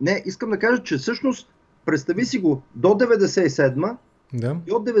 Но не, искам да кажа, че всъщност представи си го до 97-ма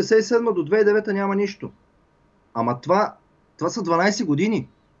и от 97-ма до 2009-та няма нищо. Ама това са 12 години.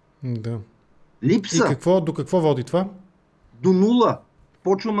 Да. Липса. И до какво води това? До нула.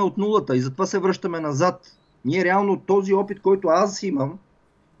 Почваме от нулата и затова се връщаме назад. Ние реално този опит, който аз имам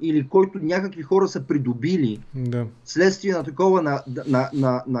или който някакви хора са придобили следствие на такова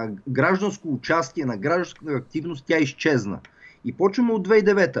на гражданско участие, на гражданска активност, тя изчезна. И почваме от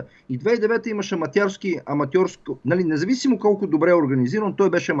 2009-та. И 2009-та имаше аматьорско, нали, независимо колко добре е организиран, той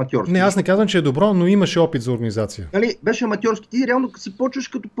беше аматьорски. Не, аз не казвам, че е добро, но имаше опит за организация. Нали, беше аматьорски. Ти реално си почваш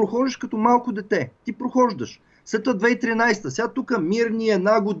като прохождаш като малко дете. Ти прохождаш. След това 2013-та. Сега тук мирни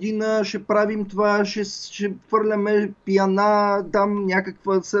една година ще правим това, ще хвърляме пияна, там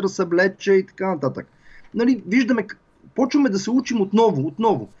някаква се разсъблече и така нататък. Нали, виждаме, почваме да се учим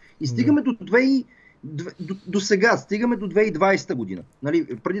отново. И стигаме до сега, стигаме до 2020 година. Нали,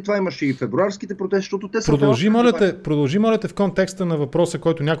 преди това имаше и февруарските протести, защото те са... Продължи, моля те, в контекста на въпроса,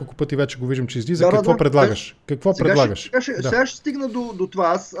 който няколко пъти вече го виждам, че излиза. Какво предлагаш? Сега ще стигна до това.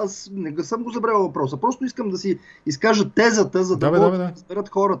 Аз не съм го забравил въпроса. Просто искам да си изкажа тезата, за да могат да разберат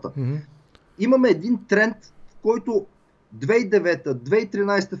хората. Mm-hmm. Имаме един тренд, в който 2009,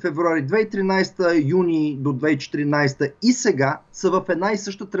 2013 февруари, 2013 юни до 2014 и сега са в една и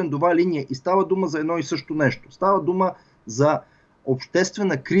съща трендова линия и става дума за едно и също нещо. Става дума за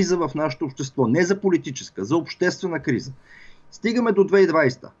обществена криза в нашето общество. Не за политическа, за обществена криза. Стигаме до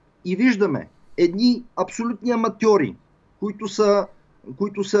 2020 и виждаме едни абсолютни аматьори, които са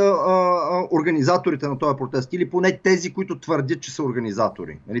организаторите на този протест, или поне тези, които твърдят, че са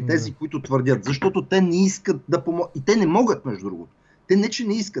организатори. Нали? Тези, които твърдят, защото те не искат да помогнат. И те не могат, между другото. Те не, че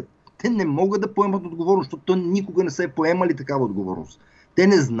не искат. Те не могат да поемат отговорност, защото никога не са поемали такава отговорност. Те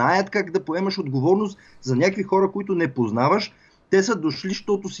не знаят как да поемаш отговорност за някакви хора, които не познаваш. Те са дошли,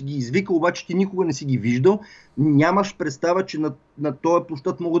 защото си ги извикал, обаче ти никога не си ги виждал. Нямаш представа, че на този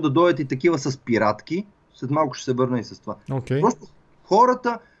площад могат да дойдат и такива с пиратки. След малко ще се върна и с това. Okay. Просто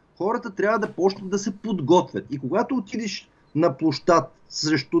хората трябва да почнат да се подготвят. И когато отидеш на площад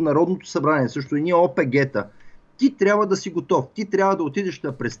срещу Народното събрание, срещу едни ОПГ-та, ти трябва да си готов. Ти трябва да отидеш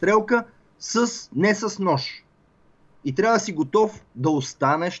на престрелка не с нож. И трябва да си готов да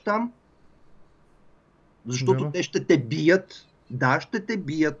останеш там, защото те ще те бият. Да, ще те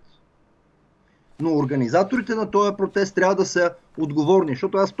бият. Но организаторите на този протест трябва да са отговорни,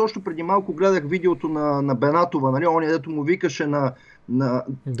 защото аз точно преди малко гледах видеото на Бенатова, нали, оня, дето му викаше на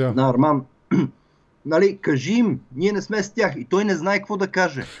Арман. Нали, кажи им, ние не сме с тях и той не знае какво да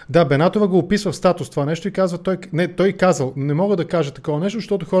каже. Да, Бенатова го описва в статус това нещо и казва, той казал, не мога да кажа такова нещо,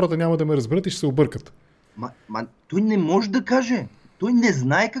 защото хората няма да ме разберат и ще се объркат. Той не може да каже. Той не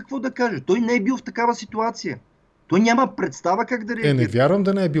знае какво да каже. Той не е бил в такава ситуация. Той няма представа как да реагира. Не вярвам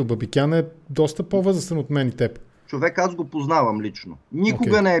да не е бил. Бабикян е доста по-възрастен от мен и теб. Човек, аз го познавам лично.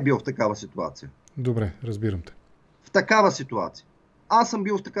 Никога не е бил в такава ситуация. Добре, разбирам те. В такава ситуация. Аз съм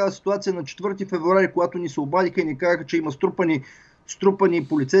бил в такава ситуация на 4 февруари, когато ни се обадиха и ни казаха, че има струпани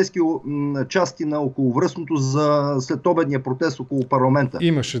полицейски части на околовръстното за следобедния протест около парламента.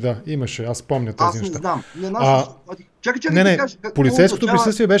 Имаше. Аз помня тези неща. Аз не знам. Чакай, полицейското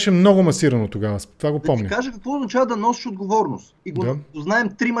присъствие беше много масирано тогава. Това го помня. Да ти кажа какво означава да носиш отговорност. И го знаем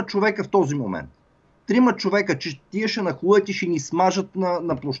 3 човека в този момент. 3 човека, че тия ще нахлуят и ще ни смажат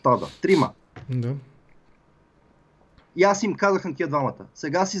на площада. 3. Да. И аз им казах на тия двамата.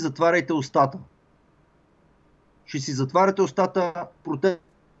 Сега си затваряйте устата. Ще си затваряте устата,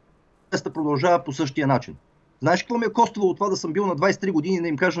 протеста продължава по същия начин. Знаеш какво ми е коствало от това да съм бил на 23 години и да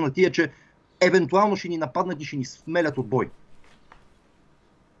им кажа на тия, че евентуално ще ни нападнат и ще ни смелят от бой.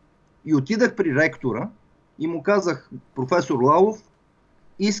 И отидах при ректора и му казах: професор Лалов,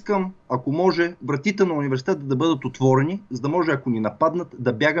 искам, ако може, вратите на университета да бъдат отворени, за да може, ако ни нападнат,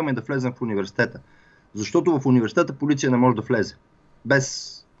 да бягаме да влезем в университета. Защото в университета полиция не може да влезе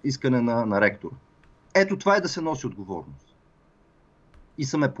без искане на ректора. Ето това е да се носи отговорност. И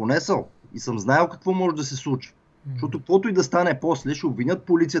съм е понесъл, и съм знаел какво може да се случи. Защото каквото и да стане после, ще обвинят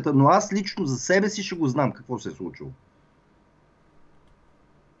полицията, но аз лично за себе си ще го знам какво се е случило.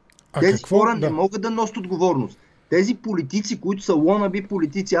 Тези хора не могат да носят отговорност. Тези политици, които са wannabe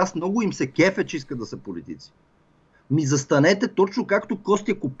политици, аз много им се кефя, че искат да са политици. Застанете точно както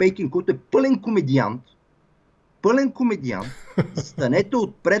Костя Копейкин, който е пълен комедиант, застанете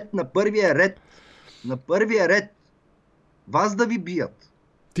отпред на първия ред, вас да ви бият.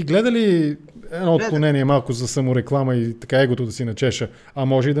 Ти гледа ли едно отклонение малко за самореклама и така егото да си начеша, а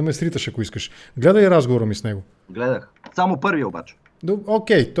може и да ме сриташ, ако искаш? Гледа ли разговора ми с него? Гледах. Само първия обаче.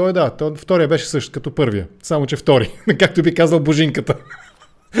 Окей, той да. Втория беше също като първия. Само, че втори. Както би казал Божинката.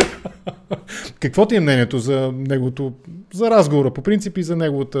 Какво ти е мнението за неговото, за разговора по принцип и за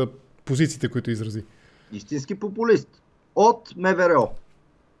неговата позициите, които изрази? Истински популист. От МВР.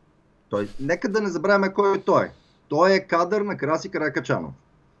 Нека да не забравяме кой той е. Той е кадър на Краси Каракачанов.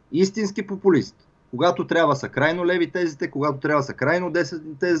 Истински популист. Когато трябва са крайно леви тезите, когато трябва са крайно десни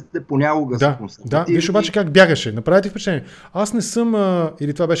тезите, понякога са консервативни. Да, виж обаче как бягаше. Направи ти впечатление. Аз не съм,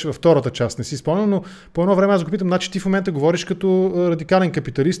 или това беше във втората част, не си спомням, но по едно време аз го питам, значи ти в момента говориш като радикален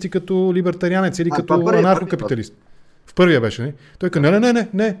капиталист и като либертарианец или като анархокапиталист. В първия беше, не? Той каза,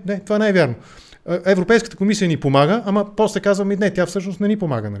 не, това не е вярно. Европейската комисия ни помага, ама после казвам, не, тя всъщност не ни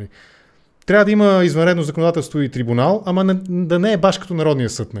помага, нали? Трябва да има извънредно законодателство и трибунал, ама да не е баш като Народния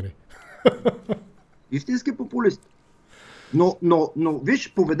съд, нали? Истински популист. Но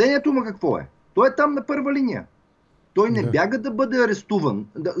виж, поведението му какво е? Той е там на първа линия. Той не бяга да бъде арестуван,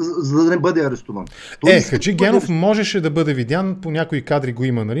 за да не бъде арестуван. Хаджигенов можеше да бъде видян, по някои кадри го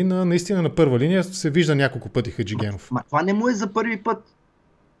има, нали? Наистина на първа линия се вижда няколко пъти Хаджигенов. Това не му е за първи път.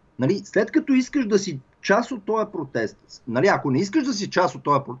 Нали? След като искаш да си част от този протест, нали? Ако не искаш да си част от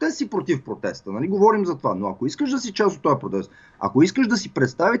този протест, си против протеста. Нали? Говорим за това. Но ако искаш да си част от този протест, ако искаш да си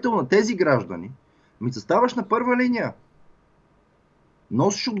представител на тези граждани, заставаш на първа линия.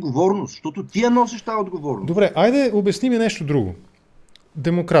 Носиш отговорност, защото ти я носиш тази отговорност. Добре, айде обясни ми нещо друго.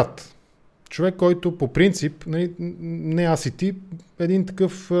 Демократ. Човек, който по принцип, не аз и ти, един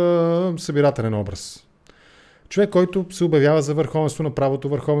такъв събирателен образ. Човек, който се обявява за върховенство на правото,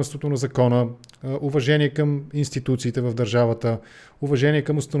 върховенството на закона, уважение към институциите в държавата, уважение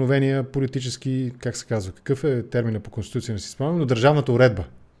към установения политически, как се казва, какъв е термина по конституция, не си спомням, но държавната уредба,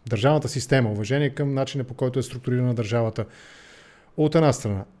 държавната система, уважение към начина, по който е структурирана държавата. От една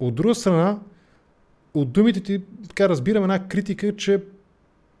страна. От друга страна, от думите ти така разбирам една критика, че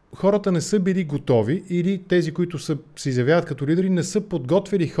хората не са били готови или тези, които се изявяват като лидери, не са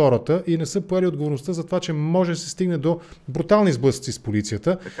подготвили хората и не са поели отговорността за това, че може да се стигне до брутални сблъсъци с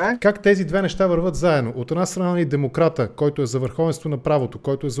полицията. Как тези две неща върват заедно? От една страна и демократа, който е за върховенство на правото,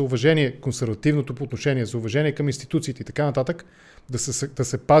 който е за уважение, консервативното по отношение, за уважение към институциите и така нататък, да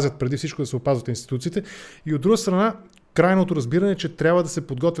се пазят, преди всичко да се опазват институциите. И от друга страна, крайното разбиране, че трябва да се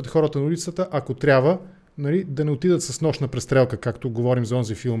подготвят хората на улицата, ако трябва, нали, да не отидат с нощна престрелка, както говорим за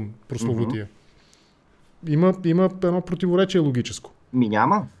онзи филм прословутия. Има едно противоречие логическо.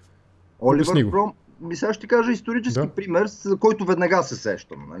 Няма. Оливър Кром, сега ще ти кажа исторически пример, за който веднага се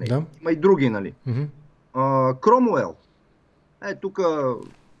сещам. Нали? Да. Има и други, нали. Кромуел. Тук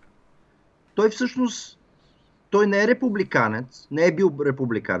той всъщност не е републиканец, не е бил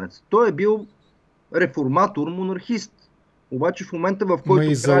републиканец. Той е бил реформатор, монархист. Обаче в момента, в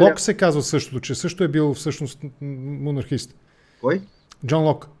който... и за Лок се казва същото, че също е бил всъщност монархист. Кой? Джон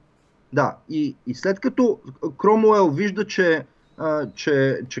Лок. Да, и след като Кромуел вижда, че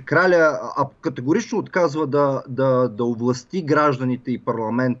краля категорично отказва да овласти гражданите и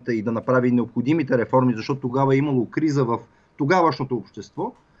парламента и да направи необходимите реформи, защото тогава е имало криза в тогавашното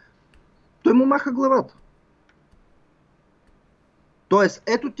общество, той му маха главата. Тоест,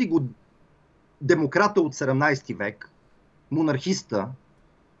 ето ти го демократа от 17 век, монархиста,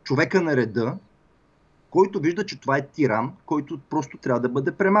 човека на реда, който вижда, че това е тиран, който просто трябва да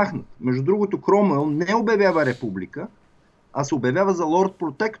бъде премахнат. Между другото, Кромуел не обявява република, а се обявява за лорд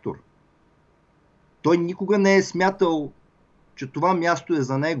протектор. Той никога не е смятал, че това място е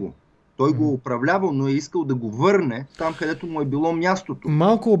за него. Той го управлявал, но е искал да го върне там, където му е било мястото.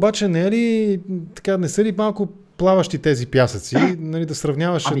 Малко обаче не са ли малко плаващи тези пясъци, нали, да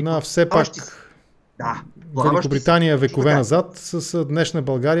сравняваш една все пак Великобритания векове назад с днешна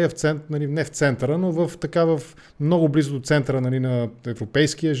България, не в центъра, но в много близо до центъра, нали, на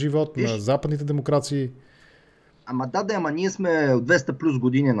европейския живот, на западните демокрации. Ама ние сме 200 плюс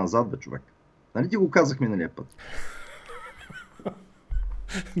години назад, бе, човек. Нали ти го казах миналия път?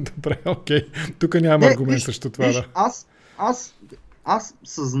 Добре, окей. Тук няма аргумент срещу това. Виж, аз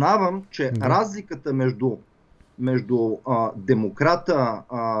съзнавам, че разликата между демократа,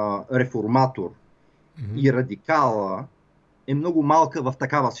 реформатор и радикала е много малка в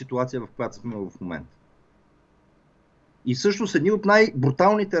такава ситуация, в която сме в момента. И всъщност едни от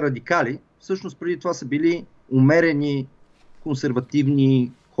най-бруталните радикали, всъщност преди това са били умерени,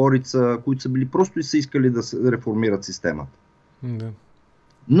 консервативни хорица, които са били просто и са искали да реформират системата. Да.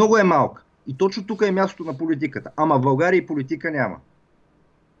 Много е малка. И точно тук е мястото на политиката. Ама в България и политика няма.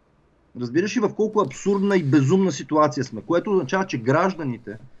 Разбираш ли в колко абсурдна и безумна ситуация сме, което означава, че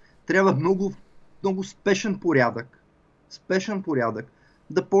гражданите трябва много, много спешен порядък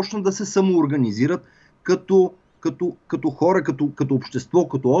да почнат да се самоорганизират като хора, като общество,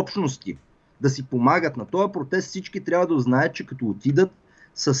 като общности, да си помагат. На този протест всички трябва да знаят, че като отидат,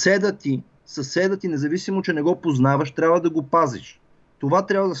 съседът ти, независимо, че не го познаваш, трябва да го пазиш. Това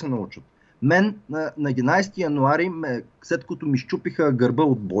трябва да се научат. Мен на 11 януари, след като ми щупиха гърба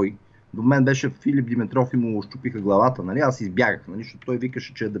от бой, до мен беше Филип Димитров и му щупиха главата, нали? Аз избягах, нали? Защото той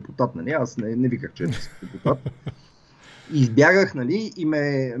викаше, че е депутат, нали? Аз не виках, че е депутат. Избягах, нали, и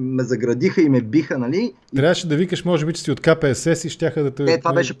ме заградиха и ме биха, нали. Трябваше да викаш, може би, че си от КПСС и щяха да те...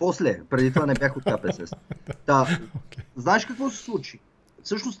 Това беше после. Преди това не бях от КПСС. Знаеш какво се случи?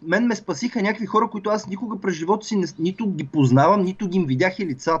 Всъщност, мен ме спасиха някакви хора, които аз никога през живота си нито ги познавам, нито ги им видях и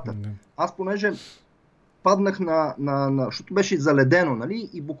лицата. Аз понеже паднах защото беше заледено, нали,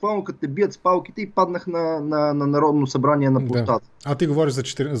 и буквално като те бият с палките и паднах на Народно събрание на площад. А ти говориш за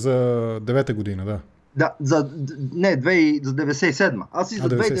 9-та година, да. Да, за 97-ма. Аз и за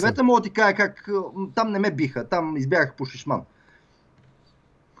 2009-та мога да ти кажа как там не ме биха, там избягах по шишман.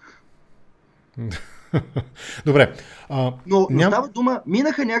 Добре. Но става дума,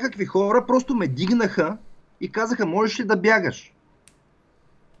 минаха някакви хора, просто ме дигнаха и казаха, можеш ли да бягаш?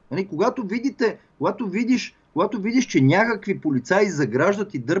 Нали, когато видиш, че някакви полицаи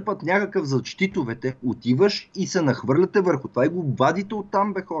заграждат и дърпат някакъв зад щитовете, отиваш и се нахвърляте върху това и го вадите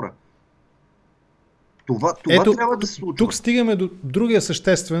оттам, бе, хора. Това трябва да се случва. Тук стигаме до другия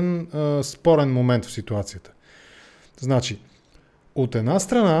съществен спорен момент в ситуацията. Значи, от една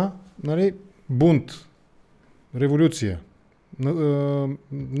страна, нали, бунт, революция,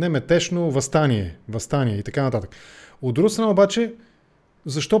 неметешно въстание и така нататък. От друга страна обаче,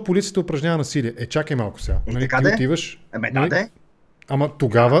 защо полицията упражнява насилие? Чакай малко сега. Нали, ти отиваш... Ама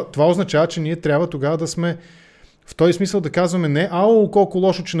тогава, това означава, че ние трябва тогава да сме в този смисъл да казваме не колко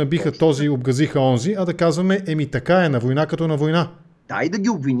лошо, че набиха този, обгазиха онзи, а да казваме така е, на война като на война. Да, и да ги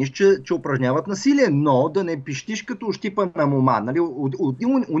обвиниш, че упражняват насилие, но да не пищиш като ощипана мома. Нали?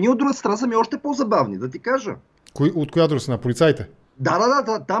 Уни от друга страна са ми още по-забавни, да ти кажа. От коя друга страна? Полицаите?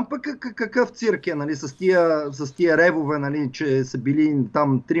 Да. Там пък какъв цирк е, нали, с тия ревове, нали, че са били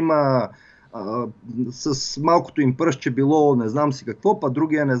там трима с малкото им пръстче било не знам си какво, па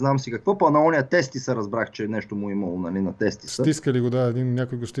другия не знам си какво, па на ония тести се разбрах, че нещо му имало, нали, на тести са. Стискали го, да,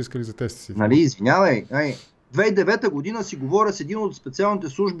 някой го стискали за тести си. Нали, извинявай. 2009 година си говоря с един от специалните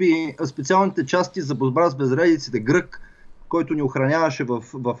служби, специалните части за борба с безредиците, грък, който ни охраняваше в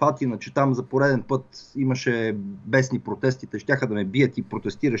Атина, че там за пореден път имаше бесни протестите, щяха да ме бият и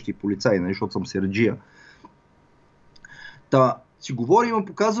протестиращи полицаи, нали, защото съм середжия. Си говорим и му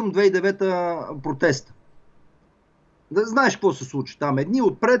показвам 2009 протеста. Да знаеш какво се случи там. Едни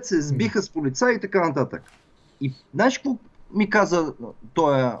отпред се сбиха с полицаи и така нататък. И знаеш какво ми каза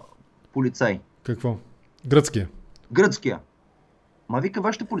този полицай? Какво? Гръцкия. Ма вика,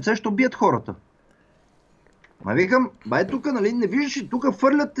 вашите полицаи ще бият хората. Ма викам, тук, нали, не виждаш ли, тук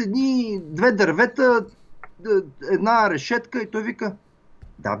фърлят две дървета, една решетка и той вика,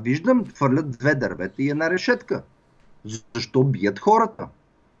 да, виждам, фърлят две дървета и една решетка. Защо бият хората?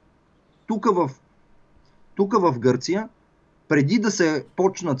 Тук в Гърция, преди да се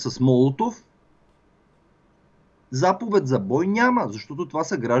почнат с Молотов, заповед за бой няма, защото това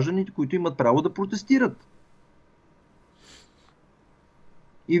са гражданите, които имат право да протестират.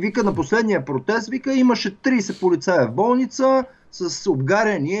 И вика на последния протест, имаше 30 полицая в болница, с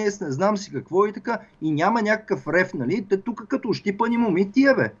обгаряния, с не знам си какво и така, и няма някакъв рев, нали? Те тук като ощипани моми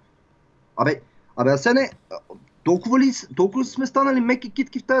тия, бе. Абе, Асене, толкова сме станали меки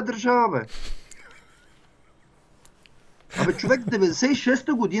китки в тая държава, бе. Абе, човек,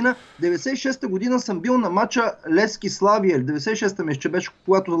 96-та година съм бил на мача Левски Славия, 96-та мисля, че беше,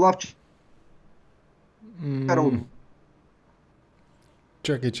 когато Лавчи карал.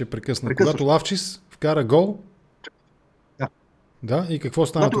 Чакай, че прекъсна. Когато Лавчис вкара гол? Да. Да, и какво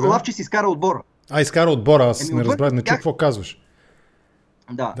стана тогава? Когато Лавчис изкара отбора. Изкара отбора, аз не разбрах, не чух какво казваш.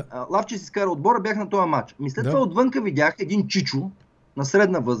 Да. Лавче си изкара отбора, бях на този матч. След това отвънка видях един чичо на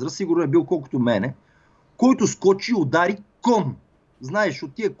средна възраст, сигурно е бил колкото мене, който скочи и удари кон. Знаеш,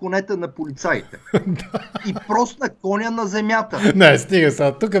 от тия конета на полицаите. И просна коня на земята. Не, стига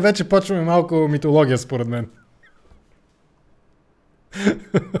сега. Тук вече почваме малко митология, според мен.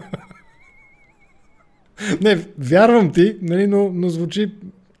 Не, вярвам ти, нали, но звучи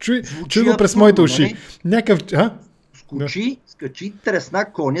чудо през моите уши. Скачи,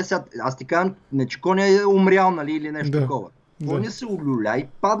 тресна коня. Сега, аз ти казвам, не че коня е умрял, нали, или нещо такова. Коня се улюля и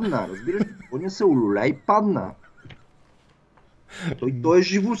падна. Разбираш ли? Коня се улюля и падна. Той е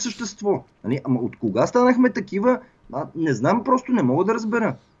живо същество. Ама от кога станахме такива? Не знам, просто не мога да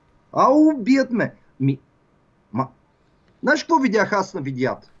разбера. Убият ме. Знаеш какво видях аз на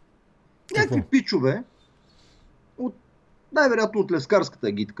видеята? Някакви пичове, най-вероятно от лескарската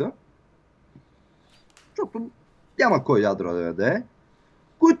агитка, защото няма кой ядра да яде,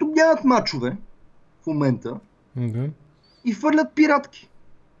 които нямат мачове в момента и фърлят пиратки.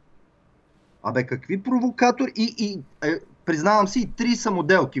 Какви провокатори признавам си, и 3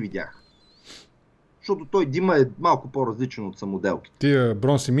 самоделки видях. Защото той Дима е малко по-различен от самоделки. Тия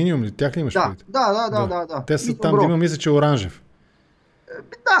бронз и минимум ли? Тях ли имаш? Да. Те са там, Дима мисля, че е оранжев.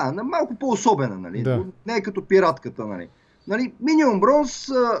 Да, малко по-особена, нали? Да. Не е като пиратката, нали? Минимум бронз,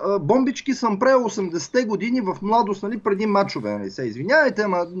 бомбички съм правил 80-те години в младост, нали, преди мачове. Нали? Извинявайте,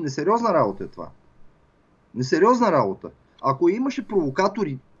 ама несериозна работа е това. Несериозна работа. Ако имаше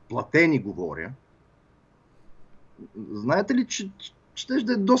провокатори, платени говоря, знаете ли, че ще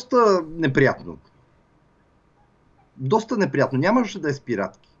е доста неприятно. Доста неприятно. Нямаше да е с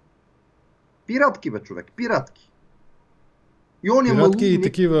пиратки. Пиратки, бе, човек. Пиратки. Пиратки и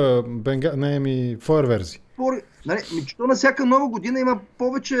такива фойерверзи. Нали, то на всяка нова година има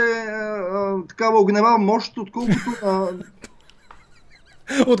повече такава огнева мощ,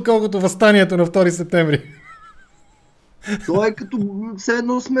 отколкото въстанието на 2 септември. То е като все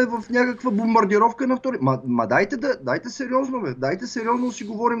едно сме в някаква бомбардировка на 2. Дайте сериозно, бе. Дайте сериозно да си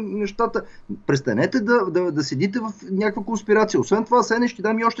говорим нещата. Престанете да седите в някаква конспирация. Освен това, сега ще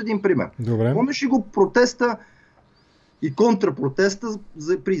дам и още един пример. Добре. Помниш ли го протеста и контрапротеста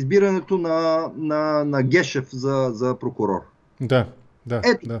при избирането на Гешев за прокурор? Да.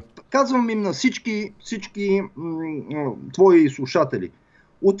 Казвам им на всички твои слушатели.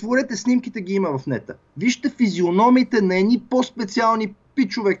 Отворете снимките, ги има в нета. Вижте физиономите на едни по-специални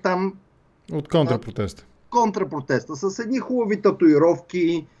пичове там. От контрапротеста. Контрапротеста. С едни хубави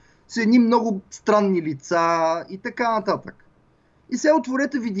татуировки, с едни много странни лица и така нататък. И сега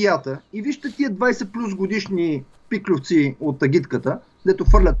отворете видеята и вижте тия 20 плюс годишни пиклювци от агитката, дето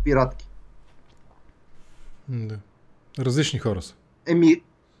фърлят пиратки. Да. Различни хора са.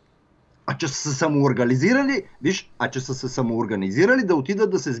 Че са се самоорганизирали, че са се самоорганизирали да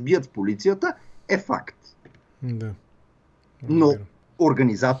отидат да се сбият с полицията, е факт. Да. Но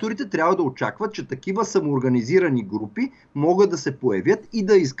организаторите трябва да очакват, че такива самоорганизирани групи могат да се появят и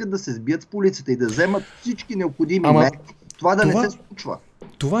да искат да се сбият с полицията и да вземат всички необходими мерки. Това не се случва.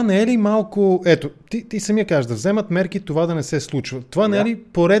 Това не е ли малко... Ето, ти самия кажеш, да вземат мерки, това да не се случва. Това не е ли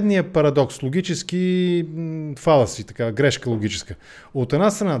поредния парадокс, логически фаласи, така, грешка логическа? От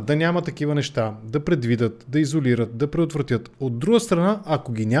една страна да няма такива неща, да предвидят, да изолират, да предотвратят. От друга страна,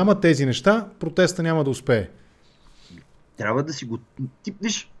 ако ги няма тези неща, протеста няма да успее. Трябва да си го...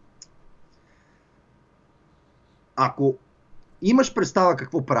 Виж, ако имаш представа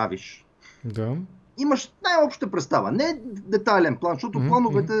какво правиш, имаш най-обща представа, не детайлен план, защото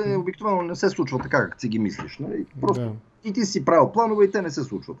плановете обикновено не се случват така, как си ги мислиш. Нали? Просто и ти си правил планове и те не се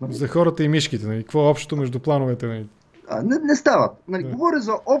случват. Нали? За хората и мишките, нали? Какво е общото между плановете? Нали? Не стават. Нали? Говоря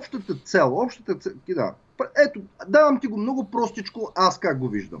за общата цел. Ето, давам ти го много простичко, аз как го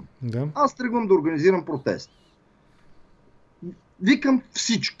виждам. Аз тръгвам да организирам протест. Викам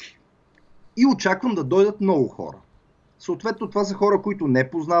всички и очаквам да дойдат много хора. Съответно, това са хора, които не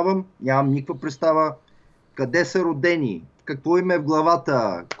познавам, нямам никаква представа къде са родени, какво им е в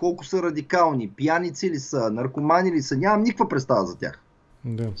главата, колко са радикални, пияници ли са, наркомани ли са, нямам никаква представа за тях.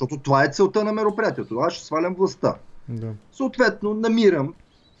 Защото това е целта на мероприятието, аз ще свалям властта. Съответно, намирам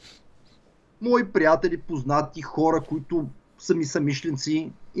мои приятели, познати, хора, които са ми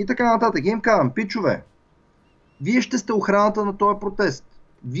съмишленци и така нататък. И им казвам, пичове, вие ще сте охраната на този протест.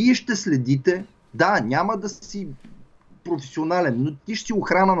 Вие ще следите, няма да си професионален, но ти ще си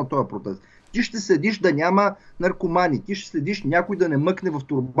охрана на този протест. Ти ще следиш да няма наркомани, ти ще следиш някой да не мъкне в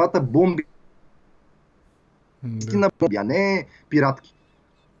турбата бомби, а не пиратки.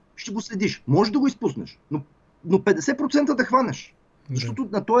 Ще го следиш. Може да го изпуснеш, но 50% да хванеш. Защото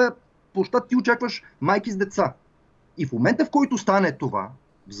на този площад ти очакваш майки с деца. И в момента, в който стане това,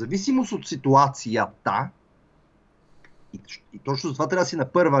 в зависимост от ситуацията, и точно за това трябва да си на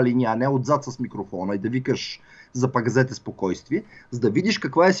първа линия, а не отзад с микрофона и да викаш запагазете спокойствие, за да видиш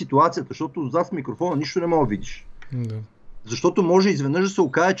каква е ситуацията, защото отзад с микрофона нищо не можеш да видиш. Да. Защото може изведнъж да се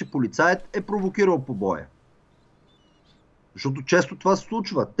окаже, че полицаят е провокирал побоя. Защото често това се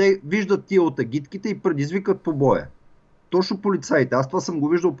случва. Те виждат тия от агитките и предизвикат побоя. Точно полицаите. Аз това съм го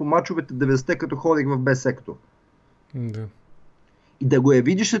виждал по мачовете 90-те, като ходих в Б-сектор. Да. И да го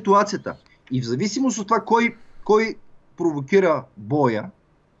видиш ситуацията. И в зависимост от това кой провокира боя,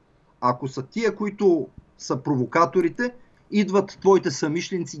 ако са тия, които са провокаторите, идват твоите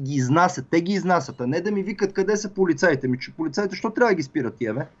съмишленици, ги изнасят. Те ги изнасят, а не да ми викат къде са полицаите. Че полицаите, що трябва да ги спират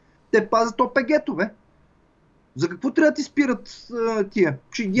тия, бе? Те пазят ОПГ-то, бе. За какво трябва да ти спират тия?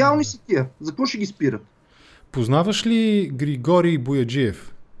 Че идеални си тия. За какво ще ги спират? Познаваш ли Григорий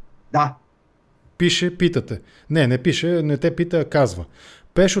Бояджиев? Да. Пише, питате. Не пише, не те пита, а казва.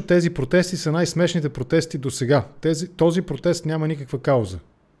 Пешо, тези протести са най-смешните протести до сега. Този протест няма никаква кауза.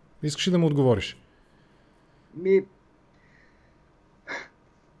 Искаш ли да му отговориш?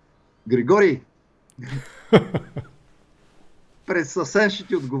 Григорий, през Асен ще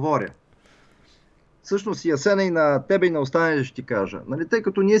ти отговоря. Всъщност и Асена и на тебе и на останалите ще ти кажа. Нали, тъй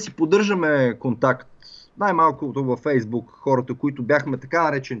като ние си поддържаме контакт, най-малкото във Фейсбук, хората, които бяхме така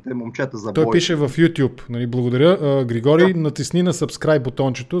наречените момчета за бой. Той пише в YouTube. Нали, благодаря. Григорий, натисни на subscribe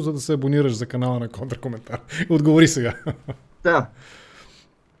бутончето, за да се абонираш за канала на Контракоментар. Отговори сега. Да.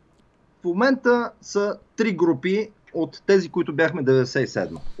 В момента са 3 групи от тези, които бяхме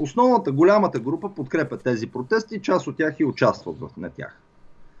 97. Основната, голямата група подкрепя тези протести, част от тях и участват на тях.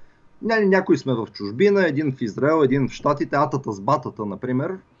 Някои сме в чужбина, един в Израел, един в Щатите, атата с батата,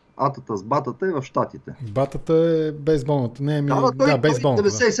 например. Атата с батата е в Щатите. Батата е бейсболната. Той бейсболната.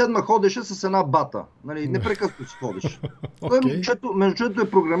 97 ходеше с една бата. Нали, непрекъснато си ходеше. Той между е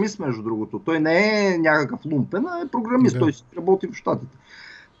програмист, между другото. Той не е някакъв лумпен, а е програмист. Той си работи в Щатите.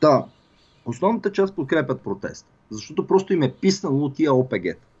 Да. Основната част подкрепят протест. Защото просто им е писнало от тия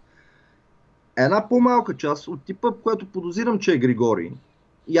ОПГ-та. Една по-малка част от типа, която подозирам, че е Григорий,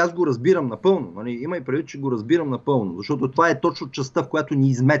 и аз го разбирам напълно. Нали? Има и предвид, че го разбирам напълно, защото това е точно частта, в която ни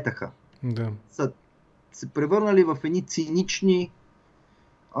изметаха. Да. Са се превърнали в едни цинични,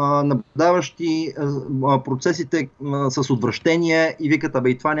 наблюдаващи процесите с отвращение и викат, абе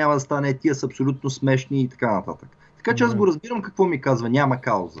и това няма да стане, тия са абсолютно смешни и така нататък. Така че аз го разбирам какво ми казва, няма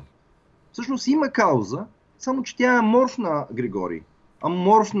кауза. Всъщност има кауза, само че тя е аморфна, Григорий.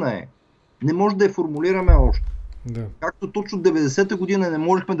 Аморфна е. Не може да я формулираме още. Да. Както точно 90-та година не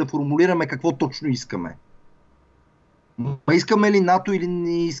можехме да формулираме какво точно искаме. Искаме ли НАТО или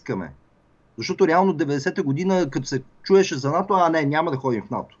не искаме? Защото реално 90-та година, като се чуеше за НАТО, няма да ходим в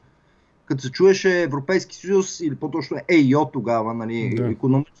НАТО. Като се чуеше Европейски съюз, или по-точно ЕИО тогава, нали,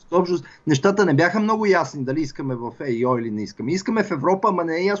 икономическа общност, нещата не бяха много ясни дали искаме в ЕИО или не искаме. Искаме в Европа, ама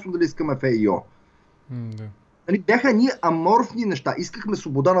не е ясно дали искаме в ЕИО. Да. Нали, бяха ние аморфни неща. Искахме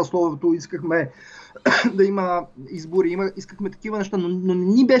свобода на словото, искахме да има избори, искахме такива неща, но не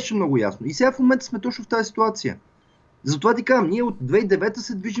ни беше много ясно. И сега в момента сме точно в тази ситуация. Затова ти казвам, ние от 2009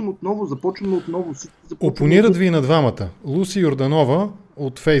 се движим отново, започваме отново. Опонират ви на двамата. Луси Йорданова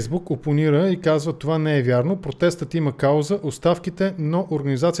от Фейсбук опонира и казва, това не е вярно, протестът има кауза, оставките, но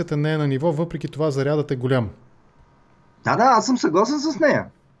организацията не е на ниво, въпреки това зарядът е голям. Да, аз съм съгласен с нея.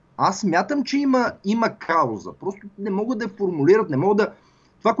 Аз смятам, че има кауза. Просто не могат да я формулират, не могат да...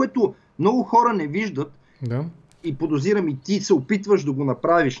 Това, което много хора не виждат, и подозирам и ти се опитваш да го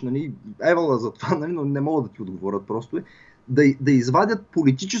направиш, нали, евала за това, нали, но не могат да ти отговорят просто, да извадят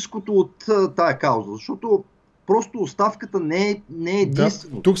политическото от тая кауза, защото просто оставката не е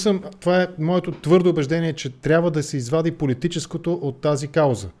единствено. Това е моето твърдо убеждение, че трябва да се извади политическото от тази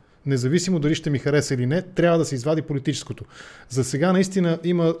кауза. Независимо дали ще ми хареса или не, трябва да се извади политическото. За сега наистина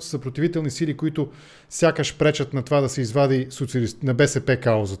има съпротивителни сили, които сякаш пречат на това да се извади на БСП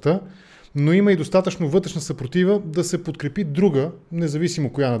каузата, но има и достатъчно вътрешна съпротива да се подкрепи друга,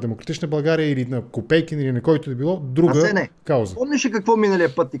 независимо коя, на Демократична България или на Копейкин или на който да било, друга кауза. Помниш ли какво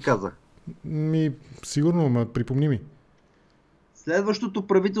миналия път ти казах? Сигурно, припомни ми. Следващото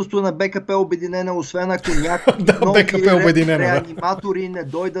правителство на БКП обединена, освен ако някакви реаниматори не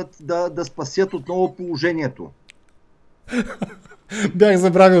дойдат да спасят отново положението. Бях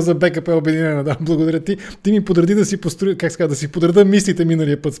забравил за БКП обединена, да. Благодаря ти. Ти ми подреди да си построи, да си подреда мислите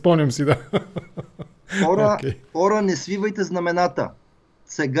миналия път, спомням си, да. Хора, не свивайте знамената.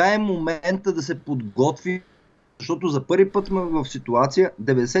 Сега е момента да се подготви Защото за първи път сме в ситуация,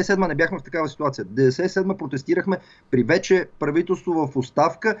 97-ма не бяхме в такава ситуация. 97-ма протестирахме при вече правителство в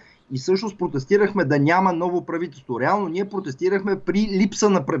оставка и всъщност протестирахме да няма ново правителство. Реално ние протестирахме при липса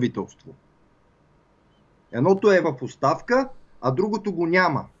на правителство. Едното е в оставка, а другото го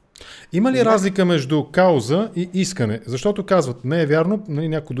няма. Има ли разлика между кауза и искане? Защото казват, не е вярно,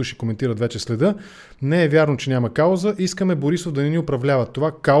 някои души коментират вече следа, не е вярно, че няма кауза, искаме Борисов да не ни управлява.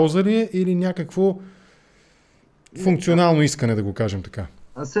 Това кауза ли е или някакво функционално искане, да го кажем така?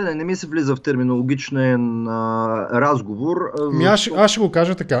 Не ми се влиза в терминологичен разговор. Аз ще го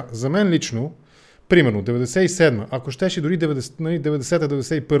кажа така. За мен лично, примерно 97, ако щеше дори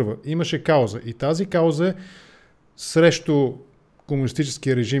 90-91, имаше кауза. И тази кауза е срещу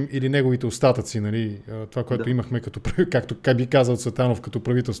комунистическия режим или неговите остатъци, нали, това, което имахме като, както би казал Цветанов, като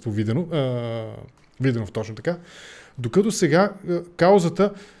правителство Виденов, точно така. Докато сега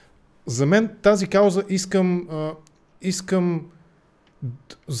каузата, за мен тази кауза искам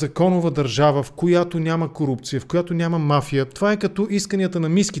законова държава, в която няма корупция, в която няма мафия. Това е като исканията на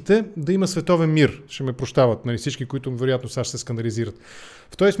миските да има световен мир. Ще ме прощават, нали, всички, които вероятно сега ще се скандализират.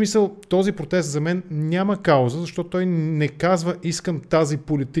 В този смисъл, този протест за мен няма кауза, защото той не казва искам тази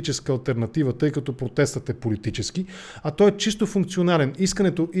политическа алтернатива, тъй като протестът е политически, а той е чисто функционален.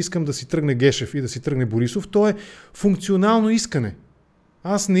 Искането искам да си тръгне Гешев и да си тръгне Борисов, то е функционално искане.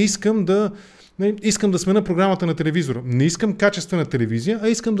 Аз не искам искам да смена програмата на телевизора. Не искам качествена телевизия, а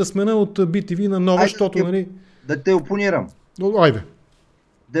искам да смена от BTV на нова, защото... Да те опонирам. Айде.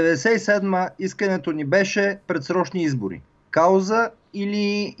 97-ма искането ни беше предсрочни избори. Кауза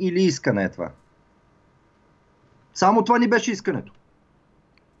или искане е това? Само това ни беше искането.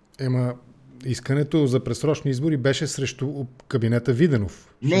 Искането за предсрочни избори беше срещу кабинета Виденов.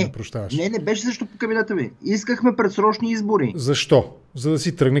 Не беше срещу кабинета ви. Искахме предсрочни избори. Защо? За да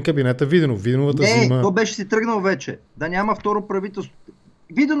си тръгне кабинета Виденов. То беше си тръгнал вече. Да няма второ правителство.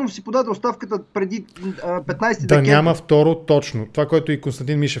 Виденов си подаде оставката преди 15 декември. Да няма второ, точно. Това, което и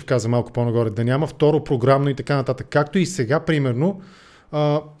Константин Мишев каза малко по-нагоре. Да няма второ програмно и така нататък. Както и сега, примерно,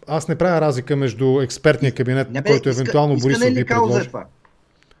 аз не правя разлика между експертния кабинет, който евентуално Борисов би предложи.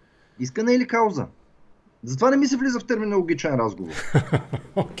 Искане или кауза? Затова не ми се влиза в терминологичен разговор.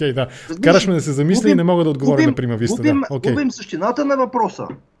 Окей, да. Караш ме да се замисля и не мога да отговоря на прима виста. Губим същината на въпроса.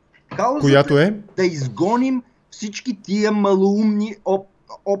 Каузата която е да изгоним всички тия малоумни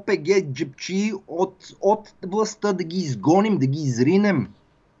ОПГ джепчи от властта, да ги изгоним, да ги изринем.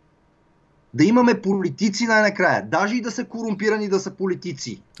 Да имаме политици най-накрая. Даже и да са корумпирани, да са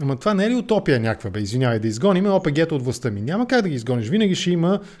политици. Ама това не е ли утопия някаква, извинявай, да изгоним ОПГ-то от властта ми? Няма как да ги изгониш. Винаги ще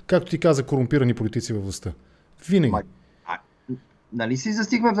има, както ти каза, корумпирани политици във властта. Винаги. Нали си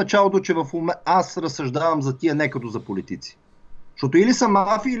застигме в началото, че аз разсъждавам за тия не като за политици? Защото или са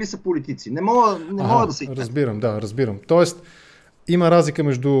мафии, или са политици. Не мога да се... Разбирам. Тоест, има разлика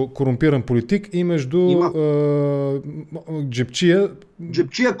между корумпиран политик и между джепчия,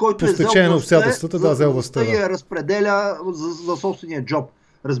 който е взел властта и я разпределя за собствения джоб.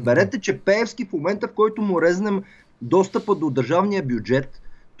 Разберете, че Пеевски в момента, в който му резнем достъпа до държавния бюджет,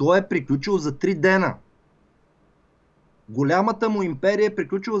 той е приключил за 3 дена. Голямата му империя е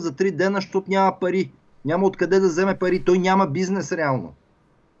приключила за 3 дена, защото няма пари. Няма откъде да вземе пари. Той няма бизнес реално.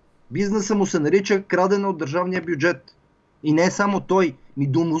 Бизнесът му се нарича крадене от държавния бюджет. И не е само той.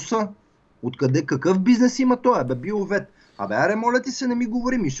 Думуса. Откъде? Какъв бизнес има той? Биовет. Аре, моля ти се, не ми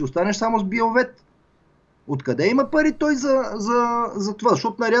говори. Ми ще останеш само с биовет. Откъде има пари той за това?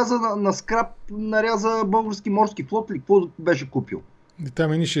 Защото наряза на скрап, наряза български морски флот или какво беше купил? И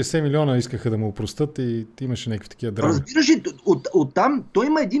там едни 60 милиона искаха да му опростат и имаше някакви такива драми. Разбираш ли, оттам той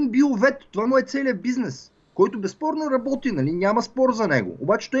има един биовет. Това му е целият бизнес, който безспорно работи, нали? Няма спор за него.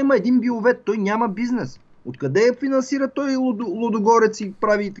 Обаче той има един биовет, той няма бизнес. Откъде финансира той Лудогорец и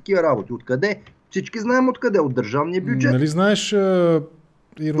прави такива работи? Откъде? Всички знаем откъде. От държавния бюджет. Нали знаеш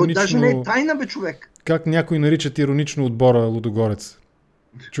иронично... Даже не е тайна, бе, човек. Как някои наричат иронично отбора Лудогорец?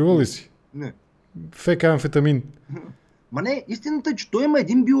 Чувал ли си? Не. ФК амфетамин. Ма не, истината е, че той има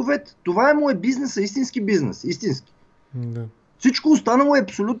един биовет. Това му е бизнеса, истински бизнес. Истински. Да. Всичко останало е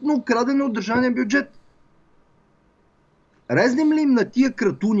абсолютно крадено от държавния бюджет. Резнем ли им на тия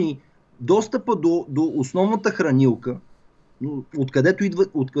кратуни достъпа до основната хранилка,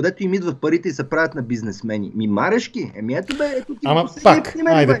 откъдето им идват парите и се правят на бизнесмени? Марешки? Ето ти... Ама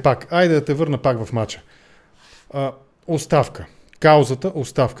пак, айде да те върна пак в мача. Оставка. Каузата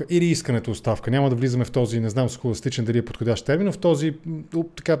оставка или искането оставка. Няма да влизаме в този, не знам схоластичен дали е подходящ термин, но в този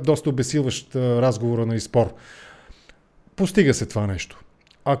така доста обесилващ разговора на спор. Постига се това нещо.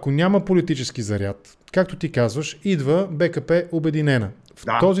 Ако няма политически заряд, както ти казваш, идва БКП обединена. В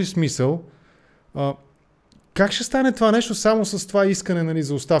този смисъл Как ще стане това нещо само с това искане, нали,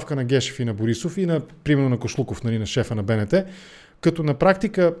 за оставка на Гешев и на Борисов и примерно на Кошлуков, нали, на шефа на БНТ, като на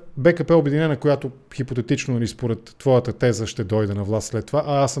практика БКП Обединена, която хипотетично, нали, според твоята теза ще дойде на власт след това,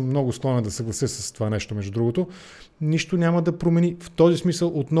 а аз съм много склонен да съглася с това нещо, между другото, нищо няма да промени. В този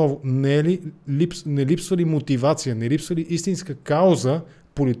смисъл отново, не липсва ли мотивация, не липсва ли истинска кауза,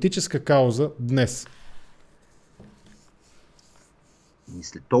 политическа кауза днес? И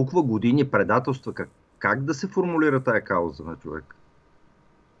след толкова години предателства, как да се формулира тая кауза на човек?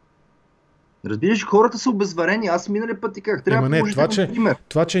 Разбираш, хората са обезверени. Аз миналия път и как трябва да положителен пример.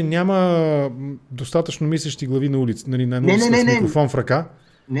 Това, че няма достатъчно мислещи глави на улица, нали, на улица с микрофон в ръка.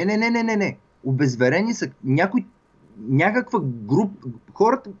 Не. Обезверени са някаква група.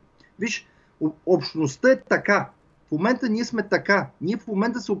 Хората, виж, общността е така. В момента ние сме така. Ние в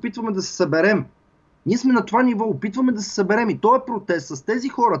момента се опитваме да се съберем. Ние сме на това ниво, опитваме да се съберем и този протест с тези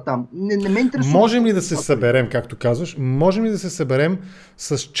хора там не ме интересува. Можем ли да се съберем, както казваш, можем ли да се съберем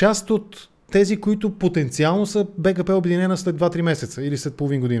с част от тези, които потенциално са БКП Обединена след 2-3 месеца или след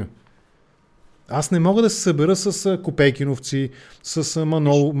половин година? Аз не мога да се събера с Копейкиновци, с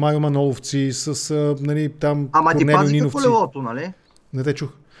Майо Маноловци, с нали, там Ама Корнелио ти пазиха Ниновци. колелото, нали? Не те чух.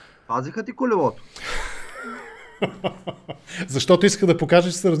 Пазиха ти колелото. Защото иска да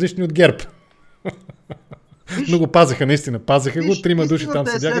покажа, че са различни от ГЕРБ. Но го пазеха, наистина. Пазеха го, трима души там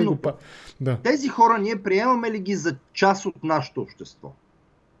седяха и го да. Тези хора ние приемаме ли ги за част от нашето общество?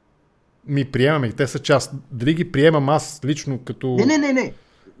 Приемаме ги, те са част. Дали ги приемам аз лично като... Не.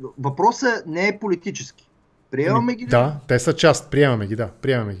 Въпросът не е политически. Приемаме ги ли? Да, те са част. Приемаме ги.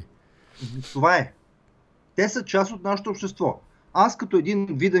 Това е. Те са част от нашето общество. Аз като един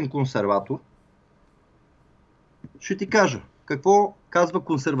виден консерватор ще ти кажа какво казва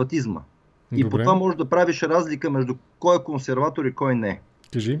консерватизма. И по това можеш да правиш разлика между кой е консерватор и кой не.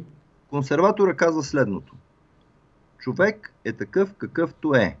 Кажи. Консерватора казва следното. Човек е такъв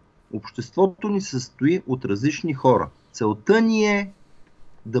какъвто е. Обществото ни се състои от различни хора. Целта ни е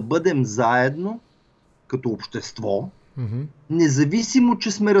да бъдем заедно като общество, независимо,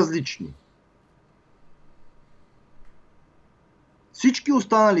 че сме различни. Всички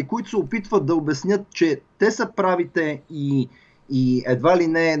останали, които се опитват да обяснят, че те са правите и едва ли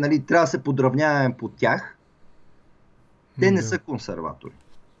не, нали, трябва да се подравняваме по тях, те не са консерватори.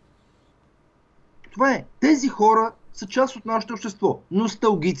 Това е. Тези хора са част от нашето общество.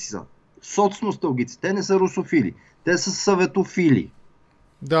 Носталгици са. Соцносталгици. Те не са русофили. Те са съветофили.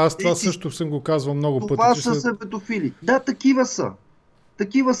 Да, аз това също съм го казвал много пъти. Това са съветофили. Да, такива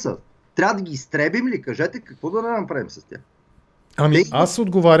са. Трябва да ги изтребим ли? Кажете какво да направим с тях. Аз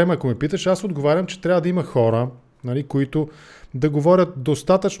отговарям, ако ме питаш, че трябва да има хора, нали, които да говорят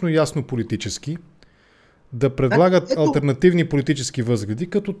достатъчно ясно политически, да предлагат алтернативни политически възгледи,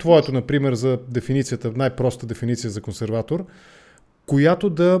 като твоето, например, за дефиницията, най-проста дефиниция за консерватор, която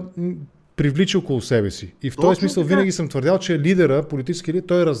да привлича около себе си. И в този смисъл винаги съм твърдял, че лидера, политически лидер,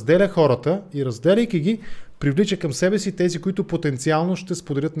 той разделя хората и разделяйки ги, привлича към себе си тези, които потенциално ще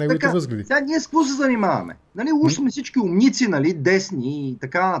споделят неговите възгледи. Сега ние с какво се занимаваме? Нали, уж сме всички умници, нали, десни и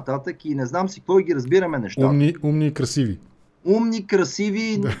така нататък и не знам си какво ги разбираме неща. Умни и красиви. Умни,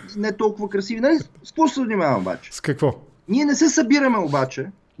 красиви, не толкова красиви. Нали, с какво се занимаваме обаче? С какво? Ние не се събираме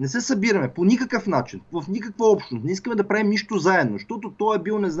обаче. Не се събираме по никакъв начин, в никаква общност. Не искаме да правим нищо заедно, защото той е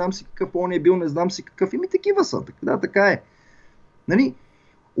бил не знам си какъв, он е бил не знам си какъв. Ими такива са. Да, така е. Нали?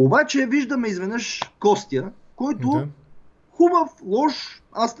 Обаче виждаме изведнъж Костя, който хубав, лош,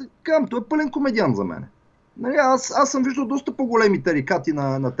 аз казвам, той е пълен комедиан за мен. Нали? Аз съм виждал доста по-големи тарикати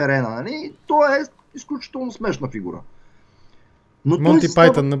на терена. Нали? Той е изключително смешна фигура. Монти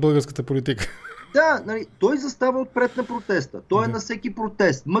Пайтън на българската политика. Да, нали, той застава отпред на протеста. Той е на всеки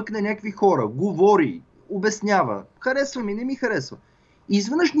протест, мъкне някакви хора, говори, обяснява. Харесва ми, не ми харесва. И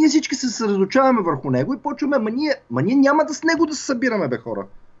изведнъж ние всички се съсредоточаваме върху него и почваме, ние няма да с него да се събираме, бе, хора.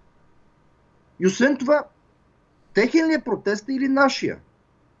 И освен това, техен ли е протеста или нашия?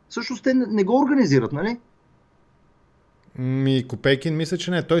 Всъщност те не го организират, нали? Копейкин мисля,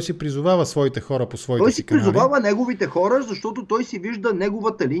 че не. Той си призовава своите хора по своите си канали. Той си призовава неговите хора, защото той си вижда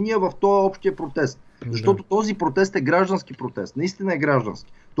неговата линия в този общия протест. Защото този протест е граждански протест. Наистина е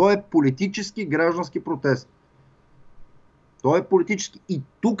граждански. Той е политически граждански протест. Той е политически. И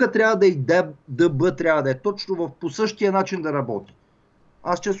тук трябва да и ДБ трябва да е точно по същия начин да работи.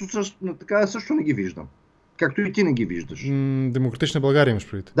 Аз често също не ги виждам. Както и ти не ги виждаш. Демократична България имаш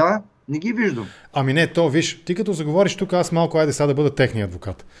предвид. Да, не ги виждам. Ами не, виж, ти като заговориш тук, аз малко айде сега да бъда техния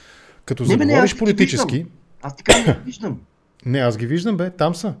адвокат. Като заговориш политически... Аз ти казвам, не ги виждам. Не, аз ги виждам, бе,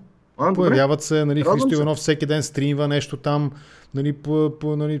 там са. Появяват се, нали, Христо Иванов всеки ден стримва нещо там, нали,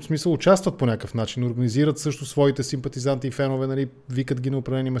 нали, в смисъл участват по някакъв начин, организират също своите симпатизанти и фенове, нали, викат ги на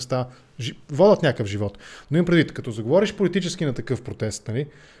определени места, водят някакъв живот. Но им предвид, като заговориш политически на такъв протест, нали,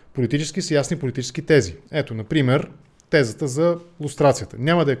 политически са ясни политически тези. Ето, например, тезата за лустрацията.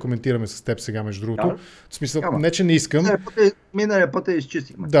 Няма да я коментираме с теб сега, между другото. В смисъл, не че не искам. Миналия път я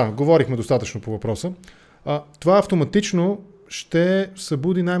изчистихме. Да, говорихме достатъчно по въпроса. Това автоматично ще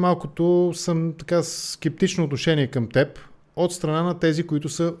събуди най-малкото така скептично отношение към теб от страна на тези, които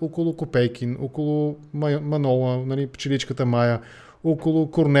са около Копейкин, около Манола, нали, пчеличката Мая,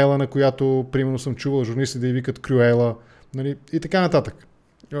 около Корнела, на която, примерно, съм чувал журналисти да й викат Крюела, нали, и така нататък.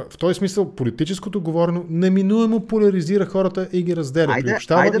 В този смисъл политическото говорено неминуемо поляризира хората и ги разделя,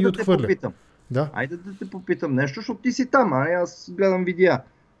 приобщава и отхвърля. Айде да те попитам нещо, защото ти си там, аз гледам видеа.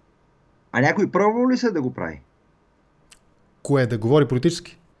 А някой пробвал ли се да го прави? Кое? Да говори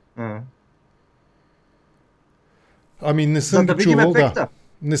политически? Ами не съм ги чувал, да.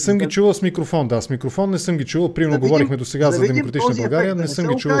 Не съм ги чувал с микрофон, да. С микрофон не съм ги чувал. Примерно говорихме до сега за Демократична България, не съм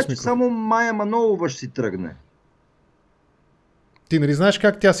ги чувал с микрофон. Само Мая Манолова ще си тръгне. Ти нали знаеш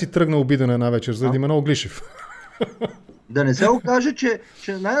как тя си тръгна обидена една вечер заради Манол Глишев? Да не се окаже, че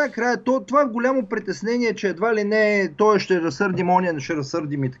най-накрая това е голямо притеснение, че едва ли не той ще разсърдим, ония не ще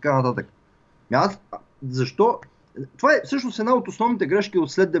разсърдим и така нататък. Защо? Това е всъщност една от основните грешки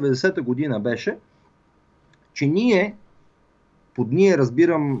от след 90-та година беше, че ние, под ние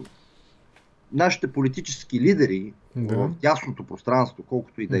разбирам нашите политически лидери в дясното пространство,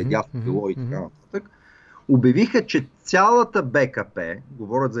 колкото и да е дясно било и така нататък, обявиха, че цялата БКП,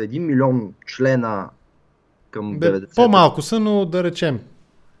 говорят за 1 милион члена към 90-та. По-малко са, но да речем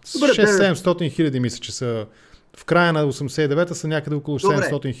 600-700 хиляди мисля, че са в края на 89-та са някъде около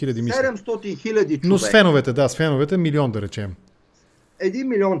 700 хиляди мисля. 700 хиляди човека. Но с феновете, милион да речем. 1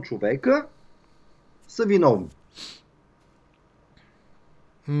 милион човека са виновни.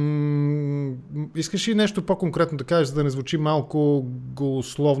 Искаш ли нещо по-конкретно да кажеш, за да не звучи малко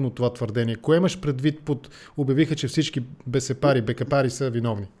голословно това твърдение? Кое имаш предвид обявиха, че всички БСП-ари, БКП-ари са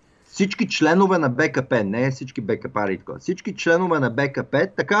виновни? Всички членове на БКП, не всички БКП-ари, всички членове на БКП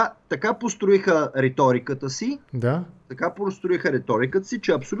така построиха риториката си,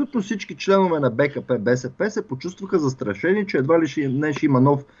 че абсолютно всички членове на БКП, БСП се почувстваха застрашени, че едва ли ще има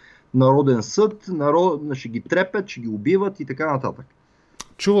нов народен съд, ще ги трепят, ще ги убиват и така нататък.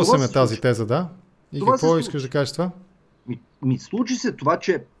 Чувал съм тази теза, да? И това какво искаш да кажеш това? Случи се това,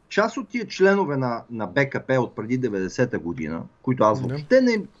 че част от тия членове на БКП от преди 90-та година, които аз въобще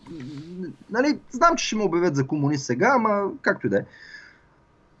не... Нали, знам, че ще ме обявят за комунист сега, ама както и да е.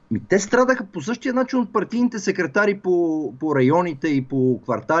 Те страдаха по същия начин от партийните секретари по районите и по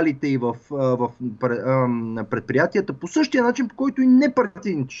кварталите и в предприятията, по същия начин, по който и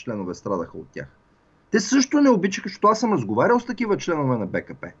непартийните членове страдаха от тях. Те също не обичаха, защото аз съм разговарял с такива членове на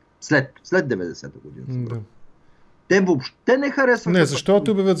БКП. След 90-та година. Да. Те въобще не харесваха. Не, защо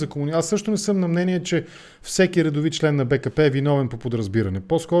те обявят за комунист? Аз също не съм на мнение, че всеки редови член на БКП е виновен по подразбиране.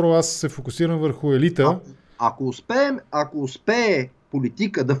 По-скоро аз се фокусирам върху елита. Ако успее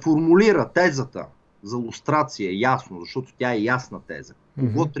политика да формулира тезата за лустрация ясно, защото тя е ясна теза,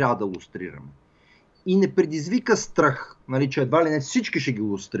 кого трябва да лустрираме, и не предизвика страх, нали, че едва ли не всички ще ги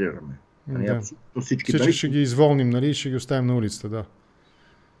лустрираме. Абсолютно всички ще ги изволним, нали, и ще ги оставим на улицата, да.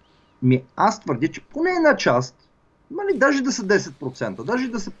 Аз твърдя, че поне една част, нали, даже да са 10%, даже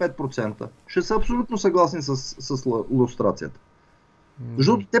да са 5%, ще са абсолютно съгласни с лустрацията.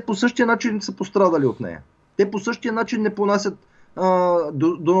 Защото те по същия начин са пострадали от нея. Те по същия начин не понасят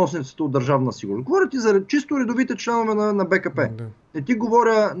доносниците от държавна сигурност. Говоря ти за чисто редовите членове на БКП. Не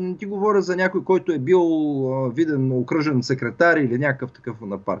ти говоря за някой, който е бил виден окръжен секретар или някакъв такъв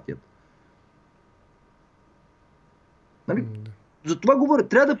на партията. Нали? Затова говоря,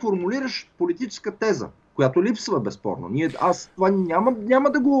 трябва да формулираш политическа теза, която липсва безспорно. Аз това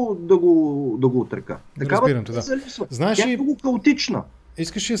няма да го отрека. Такава теза липсва. Тя е много хаотична.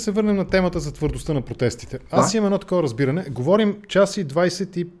 Искаш ли да се върнем на темата за твърдостта на протестите? Аз имам едно такова разбиране. Говорим час и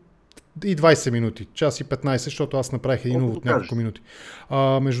 20 минути. Час и 15, защото аз направих един от няколко минути.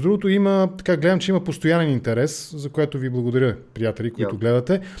 Между другото, гледам, че има постоянен интерес, за което ви благодаря, приятели, които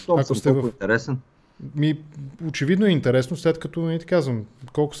гледате. Ако сте интересен. Очевидно е интересно, след като не ти казвам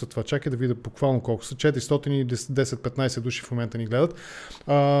колко са това. Чакай да видя буквално колко са. 410-15 души в момента ни гледат.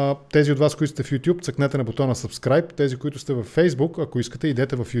 Тези от вас, които сте в YouTube, цъкнете на бутона Subscribe. Тези, които сте в Facebook, ако искате,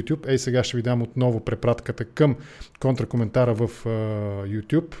 идете в YouTube. Сега ще ви дам отново препратката към контракоментара в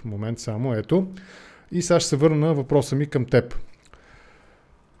YouTube. Момент само, ето. И сега ще се върна на въпроса ми към теб.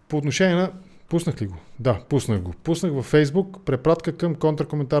 По отношение на Пуснах ли го? Да, пуснах го. Пуснах във Facebook, препратка към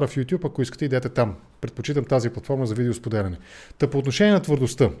контракоментара в YouTube, ако искате идете там. Предпочитам тази платформа за видеосподеляне. Та по отношение на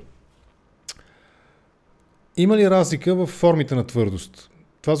твърдостта. Има ли разлика в формите на твърдост?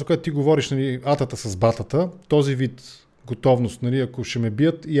 Това, за което ти говориш, нали, атата с батата, този вид готовност, нали, ако ще ме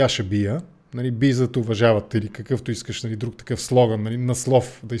бият, и аз ще бия, нали, бий за да те уважават или какъвто искаш, нали, друг такъв слоган, нали,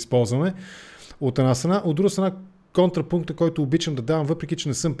 наслов да използваме, от една страна. От друга страна, контрапункта, който обичам да давам, въпреки че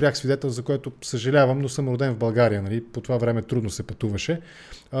не съм пряк свидетел, за което съжалявам, но съм роден в България, нали, по това време трудно се пътуваше,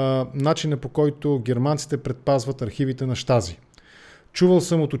 начинът, по който германците предпазват архивите на Щази. Чувал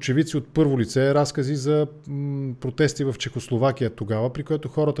съм от очевидци от първо лице разкази за протести в Чехословакия тогава, при което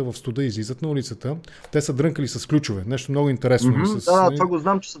хората в студа излизат на улицата. Те са дрънкали с ключове. Нещо много интересно. Това го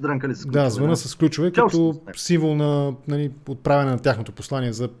знам, че са дрънкали с ключове. Да, звъна с ключове, като символ на, нали, отправяне на тяхното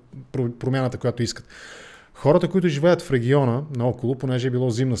послание за промяната, която искат. Хората, които живеят в региона наоколо, понеже е било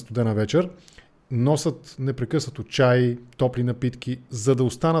зимна студена вечер, носят непрекъснато чай, топли напитки, за да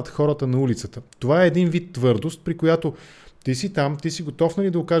останат хората на улицата. Това е един вид твърдост, при която ти си там, ти си готов,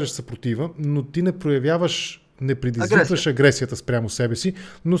 нали, да окажеш съпротива, но ти не проявяваш, не предизвикваш агресията спрямо себе си,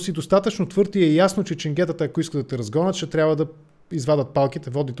 но си достатъчно твърд и е ясно, че ченгетата, ако искат да те разгонят, ще трябва да извадат палките,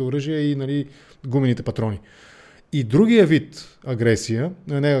 водните оръжия и, нали, гумените патрони. И другия вид агресия,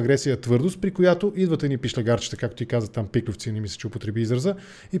 не агресия, твърдост, при която идват едни пишлагарчета, както ти каза там, пикловци, не мисля, че употреби израза,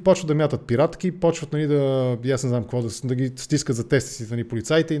 и почват да мятат пиратки, почват, нали, аз не знам какво, да ги стискат за тестиците, нали,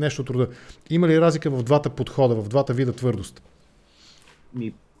 полицаите и нещо от рода. Има ли разлика в двата подхода, в двата вида твърдост?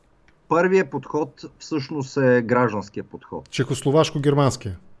 Първият подход всъщност е гражданския подход.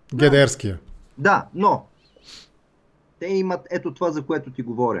 Чехословашко-германския, ГДРския. Да, но те имат ето това, за което ти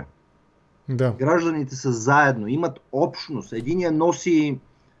говоря. Да. Гражданите са заедно, имат общност. Единия носи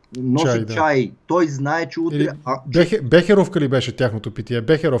чай. Да. Той знае, че утре... Бехеровка ли беше тяхното питие?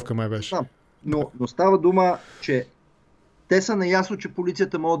 Бехеровка май беше. Да. Но става дума, че те са наясно, че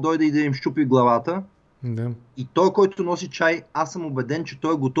полицията може да дойде и да им щупи главата. Да. И той, който носи чай, аз съм убеден, че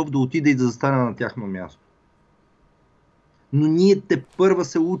той е готов да отиде и да застане на тяхно място. Но ние тепърва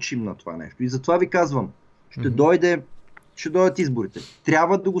се учим на това нещо. И затова ви казвам, ще дойдат изборите.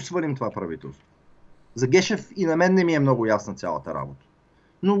 Трябва да го свалим това правителство. За Гешев и на мен не ми е много ясна цялата работа.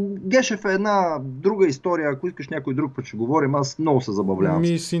 Но Гешев е една друга история. Ако искаш някой друг път ще говорим, аз много се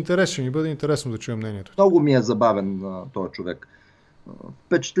забавлявам. Ще ми бъде интересно да чуя мнението. Много ми е забавен този човек.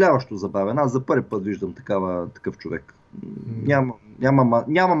 Впечатляващо забавен. Аз за първи път виждам такъв човек.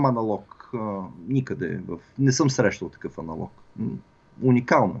 Няма аналог никъде. Не съм срещал такъв аналог.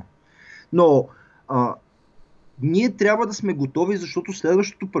 Уникално е. Но ние трябва да сме готови, защото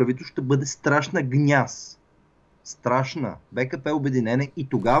следващото правителство ще бъде страшна гняз. Страшна. БКП обединене и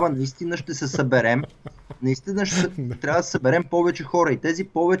тогава наистина ще се съберем. Трябва да съберем повече хора. И тези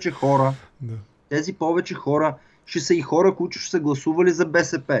повече хора ще са и хора, които ще са гласували за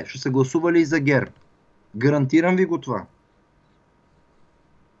БСП, ще са гласували и за ГЕРБ. Гарантирам ви го това.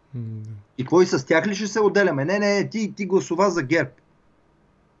 И кой с тях ли ще се отделяме? Не, ти гласува за ГЕРБ.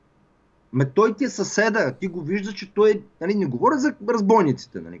 Той ти е съседа, ти го виждаш, че той, нали, не говоря за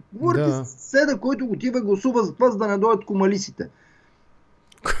разбойниците, нали. Говоря ти съседа, който отива гласува за това, за да не дойдат комалисите.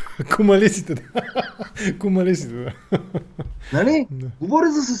 Комалисите, да. Нали? Да.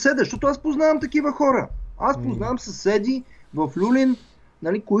 Говоря за съседа, защото аз познавам такива хора. Аз познавам съседи в Люлин,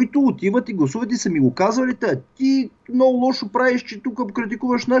 нали, които отиват и гласуват и са ми го казвали, ти много лошо правиш, че тук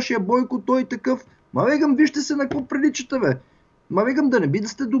критикуваш нашия Бойко, той такъв. Викам, вижте се на какво приличате, бе. Викам, да не би да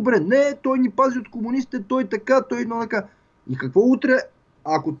сте добре. Не, той ни пази от комунистите, той така, той така. И какво утре,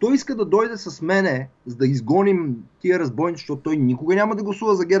 ако той иска да дойде с мене, за да изгоним тия разбойници, защото той никога няма да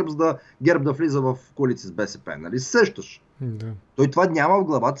гласува за ГЕРБ, за да ГЕРБ да влиза в коалиция с БСП, нали? Сещаш? Да. Той това няма в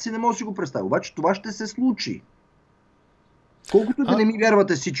главата си, не може да си го представи. Обаче това ще се случи. Колкото да не ми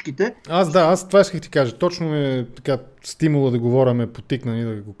вярвате всичките. Аз това исках ти кажа. Точно е така стимула да говоря ме потикна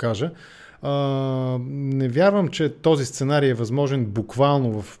да го кажа. Не вярвам, че този сценарий е възможен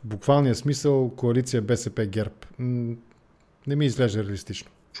буквално, в буквалния смисъл коалиция БСП-ГЕРБ. Не ми изглежда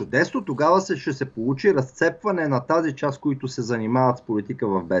реалистично. Чудесно, тогава ще се получи разцепване на тази част, които се занимават с политика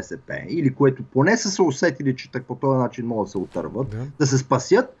в БСП, или което поне са се усетили, че по този начин могат да се отърват, да се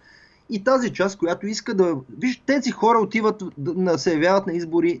спасят, и тази част, която иска да... Виж, тези хора отиват да се явяват на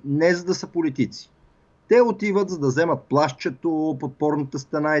избори не за да са политици. Те отиват за да вземат плащчето, подпорната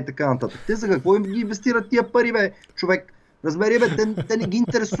стена и така нататък. Те за какво им ги инвестират тия пари, бе? Човек, Разбери, бе, те не ги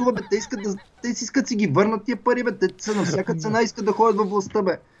интересува, бе, те си искат си ги върнат тия пари, бе, те са на всяка цена искат да ходят във властта,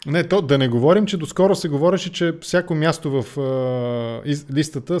 бе. Не, да не говорим, че доскоро се говореше, че всяко място в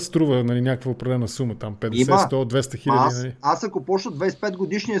листата струва, нали, някаква определена сума, там 50, 100, 200 хиляди. Нали. Аз ако почна 25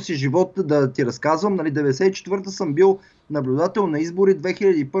 годишния си живот да ти разказвам, нали, 94-та съм бил наблюдател на избори,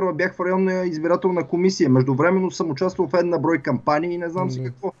 2001 бях в районна избирателна комисия, междувременно съм участвал в една брой кампании и не знам си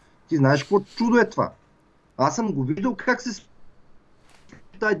какво. Ти знаеш какво чудо е това? Аз съм го виждал как се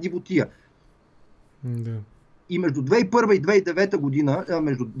тая дивотия. Да. И между 2001 и 2009 година,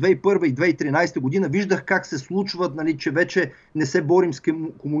 между 2001 и 2013 година виждах как се случват, нали, че вече не се борим с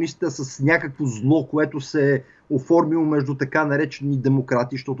комунистите, с някакво зло, което се е оформило между така наречени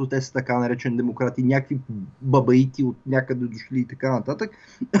демократи, защото те са така наречени демократи, някакви бабаити от някъде дошли и така нататък.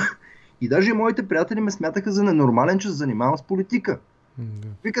 И даже моите приятели ме смятаха за ненормален, че се занимавам с политика.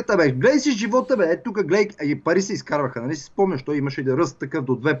 Виката, бе, гледай си живота, бе, ето тук гледай, пари се изкарваха, нали си спомняш, той имаше да ръст такъв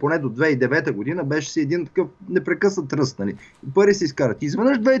поне до 2009 година, беше си един такъв непрекъснат ръст, нали, пари се изкарат.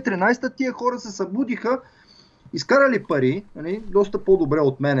 Изведнъж 2013-та тия хора се събудиха, изкарали пари, нали, доста по-добре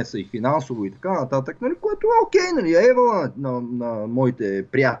от мене са и финансово и така нататък, нали, което е окей, нали, евала на моите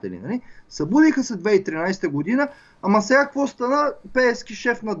приятели, нали, събудиха се 2013 година, ама сега какво стана? Пеески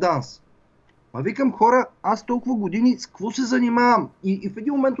шеф на ДАНС. А викам, хора, аз толкова години с какво се занимавам? И в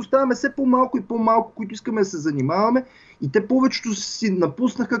един момент оставаме все по-малко и по-малко, които искаме да се занимаваме. И те повечето си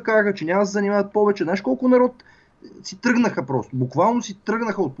напуснаха, казаха, че няма да се занимават повече. Знаеш колко народ си тръгнаха просто? Буквално си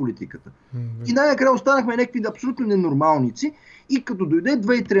тръгнаха от политиката. И най-накрая останахме някакви абсолютно ненормалници. И като дойде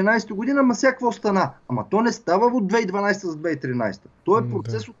 2013 година, ама сега какво стана? Ама то не става от 2012 за 2013. То е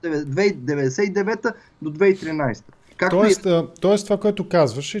процес от 1999 до 2013. Тоест това, което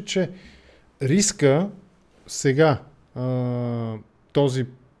казваш е, че риска сега този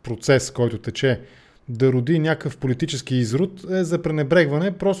процес, който тече, да роди някакъв политически изрод е за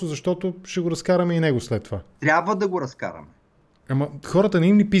пренебрегване, просто защото ще го разкараме и него след това. Трябва да го разкараме. Ама хората не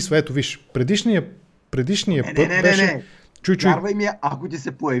им ли писва. Ето виж, предишния път беше... Чуй. Вярвай ми, ако ти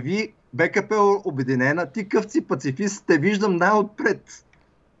се появи БКП обединена, ти къвци пацифист те виждам най-отпред.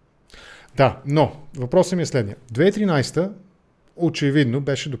 Да, но въпросът ми е следния. 2013 очевидно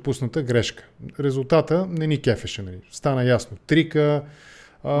беше допусната грешка. Резултата не ни кефеше. Нали. Стана ясно. Трика,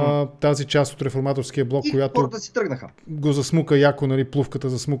 тази част от реформаторския блок, и която хората си тръгнаха. Го засмука яко, нали, плувката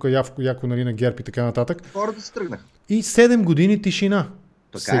засмука яко, нали, на ГЕРБ и така нататък. Хората си тръгнаха. И 7 години тишина.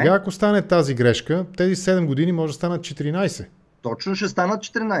 Така сега, ако стане тази грешка, тези 7 години може да станат 14. Точно ще станат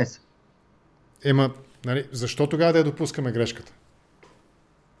 14. Нали, защо тогава да я допускаме грешката?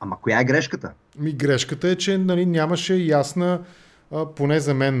 Ама коя е грешката? Грешката е, че, нали, нямаше ясна, поне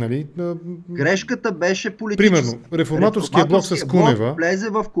за мен, нали... Грешката беше политическа. Примерно, реформаторския блок с Кунева...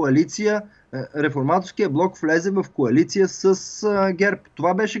 Реформаторския блок влезе в коалиция с ГЕРБ.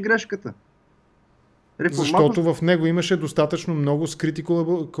 Това беше грешката. Защото в него имаше достатъчно много скрити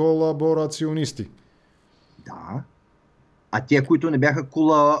колаборационисти. Да. А тия, които не бяха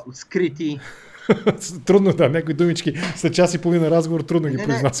скрити... Трудно, да, някои думички след час и половина разговор трудно ги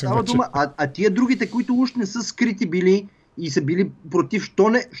произнасям. А тия другите, които уж не са скрити били и са били против,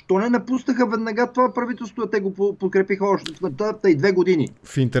 що не напуснаха веднага това правителство, те го подкрепиха още в 2 години.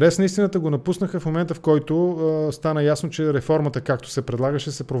 В интерес на истината го напуснаха в момента, в който стана ясно, че реформата, както се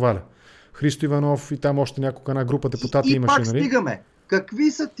предлагаше, се проваля. Христо Иванов и там още една група депутати имаше. И пак стигаме.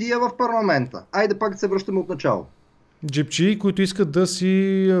 Какви са тия в парламента? Айде пак се връщаме от начало. Джепчии, които искат да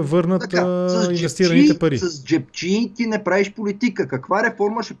си върнат инвестираните пари. С джепчии ти не правиш политика. Каква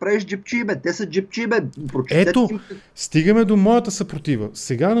реформа ще правиш джепчии, бе? Те са джепчии, бе. Ето, стигаме до моята съпротива.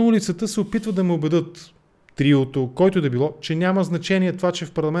 Сега на улицата се опитват да ме убедат триото, който да било, че няма значение това, че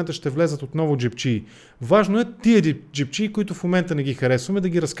в парламента ще влезат отново джепчии. Важно е тия джепчии, които в момента не ги харесваме, да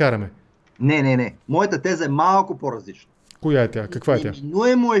ги разкараме. Не. Моята теза е малко по-различна. Коя е тя? Каква е тя?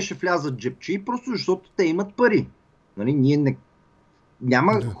 Неминуемо ще влязат джепчии, просто защото те имат пари. Нали,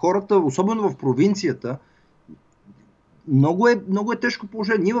 няма хората, особено в провинцията, много е тежко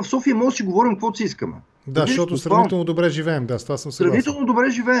положение. Ние в София може да си говорим каквото си искаме. Да, защото сравнително добре живеем. Да, с това съм съгласен. Сравнително добре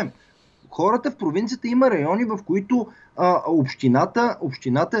живеем. Хората в провинцията има райони, в които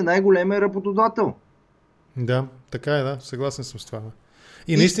общината е най-големия работодател. Да, така е, да. Съгласен съм с това.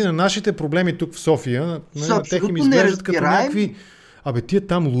 И наистина нашите проблеми тук в София, те им изглеждат като някакви... Абе, тия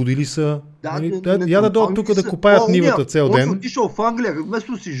там луди ли са? Я да дойдат тук да копаят нивата цял ден. Може отишъл в Англия,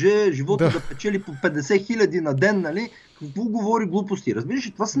 вместо си живота да печели по 50 хиляди на ден, нали? Какво говори глупости?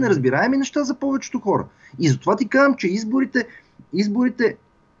 Разбираш, това са неразбираеми неща за повечето хора. И затова ти казвам, че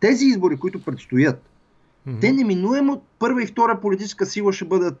тези избори, които предстоят, те неминуемо първа и втора политическа сила ще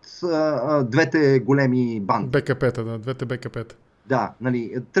бъдат двете големи банди. БКП-та, да, двете БКП-та. Да,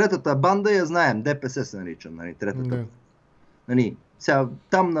 нали, третата банда я знаем, ДПС се нарича, нали, третата. Да. Нали, сега,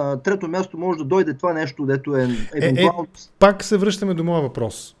 там на трето място може да дойде това нещо, дето е евентуално... Пак се връщаме до моя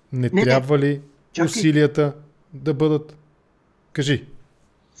въпрос. Не трябва ли усилията да бъдат... Кажи.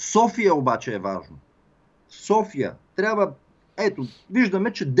 София обаче е важно. София трябва... Ето,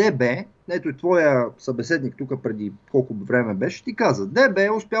 виждаме, че ДБ, ето и твоя събеседник тук преди колко време беше, ти каза, ДБ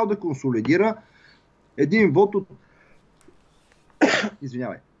е успял да консолидира един вод от...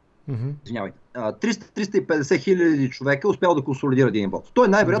 Извинявай. 300-350 хиляди човека успял да консолидира един вод. Той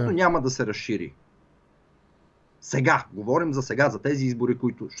най-вероятно няма да се разшири. Сега, говорим за сега, за тези избори,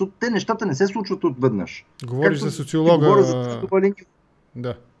 които... Защото те нещата не се случват отведнъж. Говориш за социолога... Говоря за трендова линия.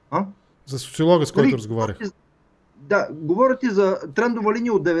 Да. За социолога, с който разговарях. Да, говорите за трендова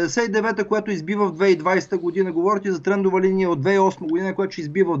линия от 99-та, която избива в 2020 година. Говорите за трендова линия от 2008 година, която ще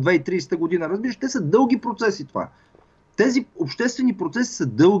избива в 2030 година. Разбираш, те са дълги процеси това. Тези обществени процеси са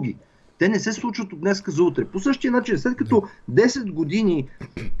дълги. Те не се случват от днеска за утре. По същия начин, след като 10 години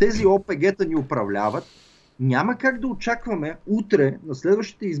тези ОПГ-та ни управляват, няма как да очакваме утре на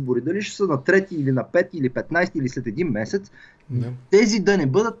следващите избори, дали ще са на 3 или на 5 или 15 или след един месец, тези да не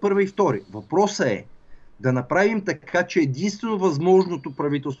бъдат първа и втори. Въпросът е да направим така, че единствено възможното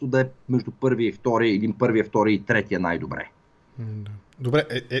правителство да е между първия и втори или първия, втори и третия най-добре. Добре,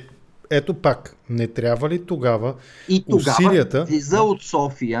 ето пак, не трябва ли тогава и тогава усилията...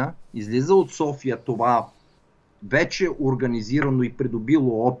 излиза от София това вече организирано и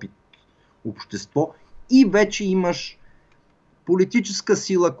придобило опит общество и вече имаш политическа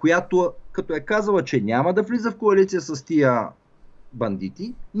сила, която като е казала, че няма да влиза в коалиция с тия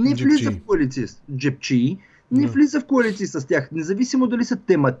бандити, не влиза в коалиция с джепчии, не влиза в коалиции с тях, независимо дали са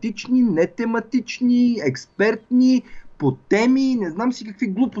тематични, нетематични, експертни, по теми, не знам си какви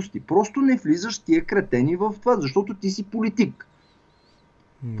глупости. Просто не влизаш тия кретени в това, защото ти си политик.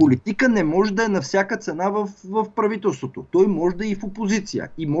 Политика не може да е на всяка цена в правителството. Той може да е и в опозиция.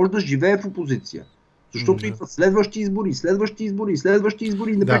 И може да живее в опозиция. Защото идват следващи избори, следващи избори, следващи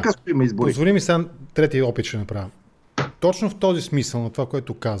избори и непрекъснато има избори. Позволи ми сега третия опит ще направя. Точно в този смисъл на това,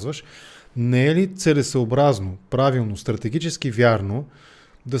 което казваш, не е ли целесъобразно, правилно, стратегически вярно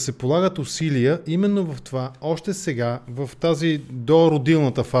да се полагат усилия именно в това, още сега, в тази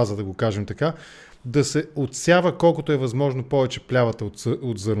дородилната фаза, да го кажем така, да се отсява колкото е възможно повече плявата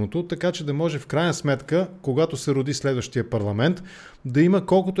от зърното, така че да може в крайна сметка, когато се роди следващия парламент, да има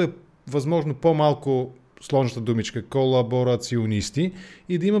колкото е възможно по-малко, сложната думичка, колаборационисти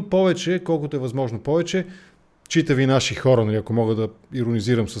и да има повече, колкото е възможно повече, читави наши хора, нали, ако мога да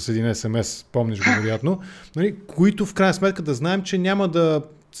иронизирам с един СМС, помниш го вероятно, нали, които в крайна сметка да знаем, че няма да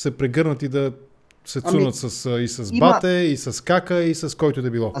се прегърнат и да се цунат и с Бате, и с Кака, и с който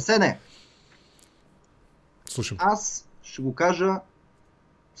да било. Асене, слушам. Аз ще го кажа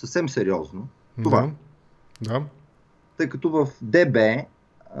съвсем сериозно. Това. Да. Тъй като в ДБ,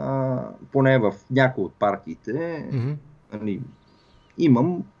 поне в някои от партиите, нали,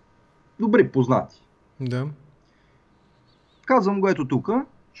 имам добри познати. Да. Казвам го ето тук,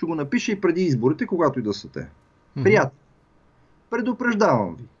 ще го напиша и преди изборите, когато и да са те. Приятели,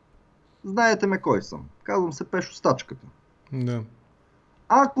 предупреждавам ви. Знаете ме кой съм. Казвам се Пешо Стачката. Да.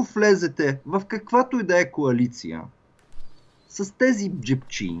 Ако влезете в каквато и да е коалиция с тези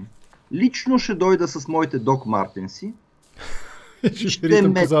джипчи, лично ще дойда с моите Док Мартинси и ще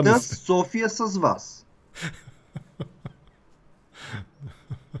мета София с вас.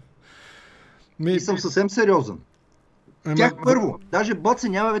 И съм съвсем сериозен. Тях първо, даже Боце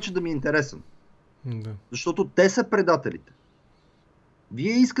няма вече да ми е интересен. Да. Защото те са предателите.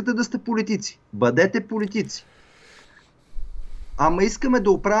 Вие искате да сте политици. Бъдете политици. Ама искаме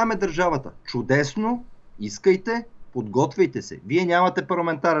да оправяме държавата. Чудесно, искайте, подготвяйте се. Вие нямате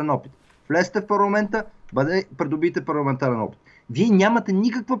парламентарен опит. Влезте в парламента, придобийте парламентарен опит. Вие нямате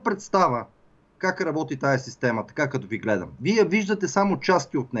никаква представа как работи тая система, така като ви гледам. Вие виждате само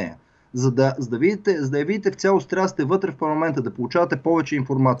части от нея. За да я видите в цялост, трябва да сте вътре в парламента, да получавате повече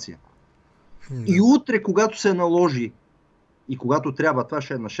информация. И утре, когато се наложи и когато трябва, това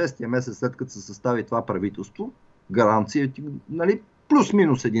ще е на 6-я месец след като се състави това правителство, гаранция, нали,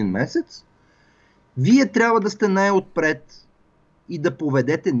 плюс-минус един месец, вие трябва да сте най-отпред и да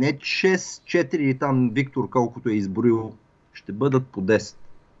поведете не 6-4 или там Виктор колкото е изброил, ще бъдат по 10.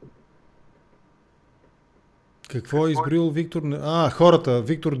 Какво е изброил Виктор? Хората.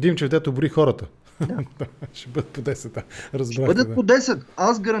 Виктор Димчев, дето брои хората. Да. Ще бъдат по 10. Ще бъдат по 10.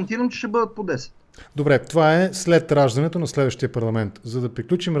 Аз гарантирам, че ще бъдат по 10. Добре, това е след раждането на следващия парламент. За да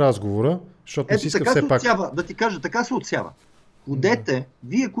приключим разговора, защото не си иска все пак... Да ти кажа, така се отсява. Ходете,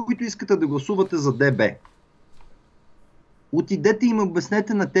 вие, които искате да гласувате за ДБ, отидете им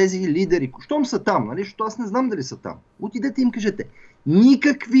обяснете на тези лидери, щом са там, нали? Защото аз не знам дали са там. Отидете им кажете,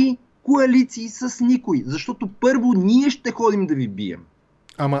 никакви коалиции с никой, защото първо ние ще ходим да ви бием.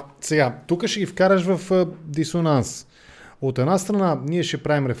 Ама сега, тук ще ги вкараш в дисонанс. От една страна ние ще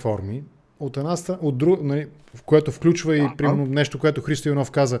правим реформи, от една страна, от друга, нали, в което включва и примерно нещо, което Христо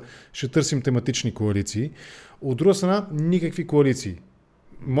Иванов каза, ще търсим тематични коалиции. От друга страна, никакви коалиции.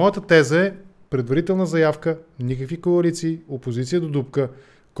 Моята теза е предварителна заявка, никакви коалиции, опозиция до дупка,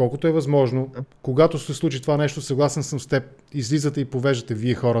 колкото е възможно. Когато се случи това нещо, съгласен съм с теб, излизате и повеждате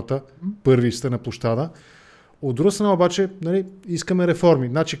вие хората, първи сте на площада. От друга страна обаче, нали, искаме реформи.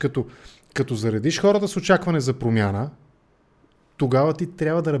 Значи като заредиш хората с очакване за промяна, тогава ти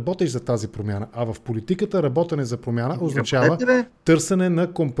трябва да работиш за тази промяна. А в политиката работене за промяна означава търсене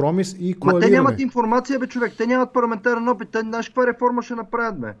на компромис и коалиране. Те нямат информация, бе, човек. Те нямат парламентарен опит. Те знаеш каква реформа ще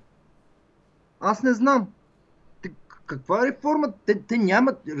направят, бе? Аз не знам. Каква реформа? Те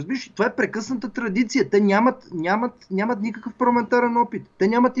нямат, разбираш, това е прекъсната традиция. Те нямат никакъв парламентарен опит. Те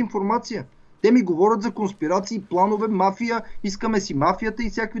нямат информация. Те ми говорят за конспирации, планове, мафия, искаме си мафията и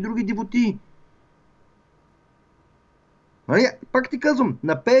всякакви други дивотии. Пак ти казвам,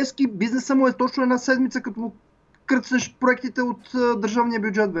 на Пеевски бизнеса му е точно една седмица, като му кръцнеш проектите от държавния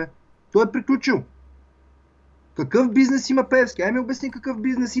бюджет, бе. Той е приключил. Какъв бизнес има Пеевски? Ай ми обясни какъв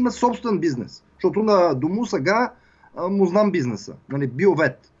бизнес има собствен бизнес. Защото на дому сега му знам бизнеса. Нали,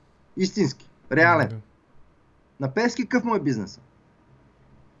 биовет. Истински. Реален. На Пеевски какъв му е бизнеса?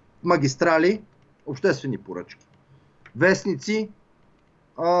 Магистрали, обществени поръчки. Вестници,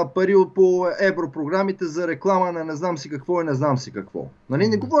 пари по европрограмите за реклама на не знам си какво и не знам си какво. Нали?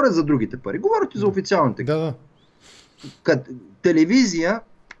 Не говорят за другите пари, говорят и за официалните. Да. Телевизия,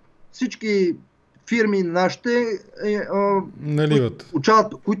 всички фирми нашите наливат.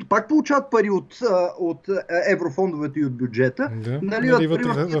 Които пак получават пари от еврофондовете и от бюджета, наливат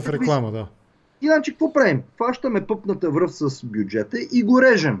в реклама, да. Иначе какво правим? Фащаме пъпната връв с бюджета и го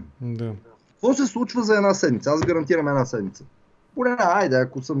режем. Да. Какво се случва за една седмица? Аз гарантирам една седмица. Поне,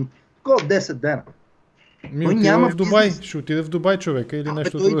 ако съм такова 10 дена. В Дубай. Ще отиде в Дубай човека или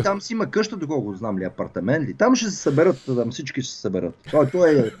нещо друго. Той там си има къща, доколко знам ли, апартамент ли. Там ще се съберат, там всички ще се съберат.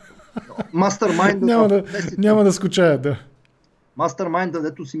 Той е мастермайнд. Няма да скучая, да. Мастермайнда,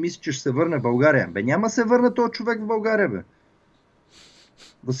 дето си мисли, че ще се върне в България. Бе, няма се върне този човек в България, бе.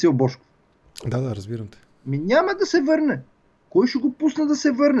 Васил Бошков. Да, разбирам те. Няма да се върне. Кой ще го пусне да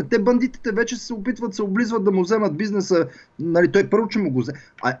се върне? Те бандитите вече се опитват, се облизват да му вземат бизнеса. Нали, той първо, че му го взе.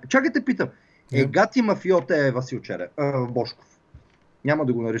 Чакайте, питам. Гати мафиоте е Васил Бошков. Няма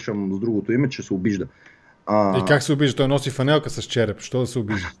да го наричам с другото име, че се обижда. И как се обижда? Той носи фанелка с череп. Що да се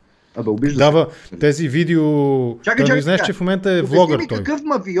обижда? Обижда дава се. Тези видео... Чакай, знаеш, че в момента е влогър той. Какъв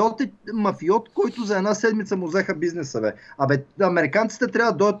мафиот, който за една седмица му взеха бизнеса, бе? Американците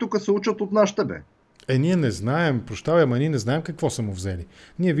трябва да дойдат тук се учат от нашите, бе. Ние не знаем, прощавай, ама ние не знаем какво са му взели.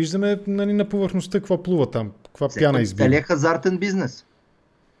 Ние виждаме на повърхността какво плува там, каква пяна избива. Целият хазартен бизнес.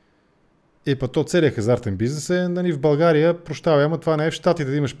 То целият хазартен бизнес е в България, прощавай, ама това не е в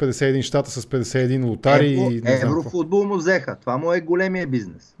щатите, да имаш 51 щата с 51 лотари. Еврофутбол му взеха, това му е големия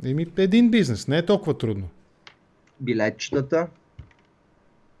бизнес. Един бизнес, не е толкова трудно. Билетчетата.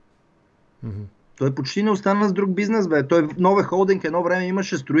 Той почти не остана с друг бизнес, бе. Той нове холдинг едно време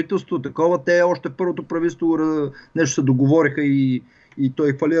имаше строителство, такова. Те още първото правителство нещо се договориха и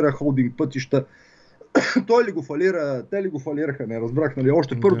той фалира холдинг пътища. Той ли го фалира, те ли го фалираха, не разбрах, нали?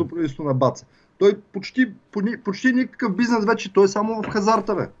 Още първото правителство на Баца. Той почти никакъв бизнес вече, той е само в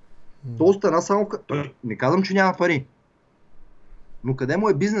хазарта, бе. Той остана само... Той, не казвам, че няма пари. Но къде му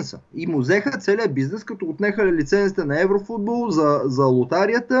е бизнеса? И му взеха целият бизнес, като отнеха лицензите на Еврофутбол, за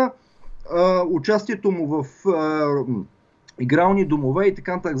лотарията, участието му в игрални домове и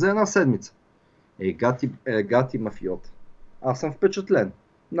така нататък за една седмица. Гати мафиота. Аз съм впечатлен.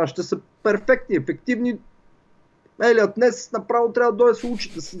 Нашите са перфектни, ефективни. Елият днес направо трябва да дойде да се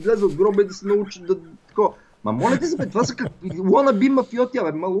учи, да се излезе от гроба и да се научи да такова. Ма моля ти се, бе, това са как wannabe мафиоти,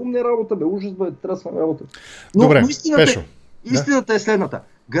 бе, малумна работа, бе, ужас, бе, тръсна работа. Добре, Пешо. Истината е следната.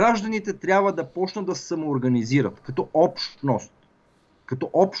 Гражданите трябва да почнат да се самоорганизират като общност. Като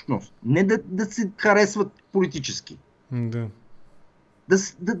общност. Не да се харесват политически.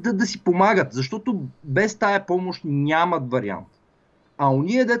 Да си помагат, защото без тая помощ нямат вариант. А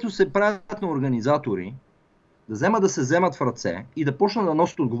уния, дето се правят на организатори, да се вземат в ръце и да почнат да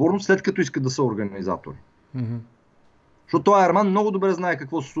носят отговорност, след като искат да са организатори. Защото той Арман много добре знае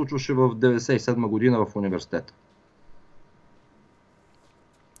какво се случваше в 97 година в университета.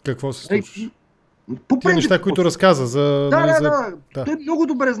 Какво се случваше? Тия неща, които разказа за... Да. Той много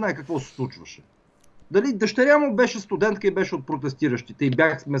добре знае какво се случваше. Дали дъщеря му беше студентка и беше от протестиращите и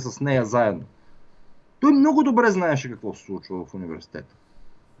бяхме с нея заедно. Той много добре знаеше какво се случва в университета.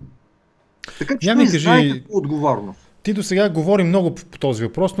 Така че той знае какво отговорност. Ти до сега говори много по този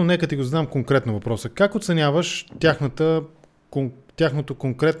въпрос, но нека ти го задам конкретно въпроса. Как оценяваш тяхното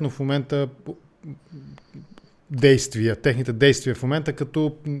конкретно в момента техните действия в момента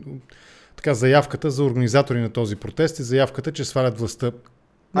като така заявката за организатори на този протест и заявката, че свалят властта?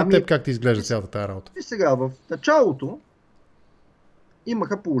 На теб как ти изглежда цялата тази работа? И сега, в началото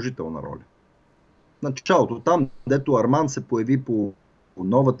имаха положителна роля. В началото, там, дето Арман се появи по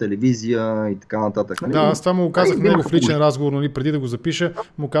нова телевизия и така нататък. Нали? Да, аз това му го казах него в личен разговор, нали, преди да го запиша,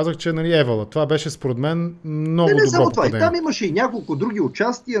 му казах, че нали, Евала. Това беше според мен много добро попадение. Там имаше и няколко други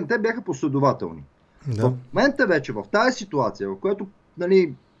участия, те бяха последователни. Да. В момента вече, в тази ситуация, в която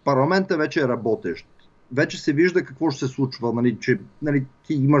нали, парламентът вече е работещ, вече се вижда какво ще се случва, нали, че нали,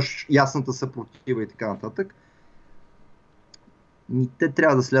 ти имаш ясната съпротива и така нататък, те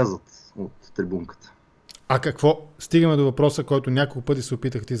трябва да слязат от трибунката. А какво? Стигаме до въпроса, който няколко пъти се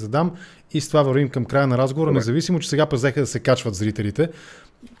опитах ти задам и с това вървим към края на разговора, независимо, че сега пазеха да се качват зрителите.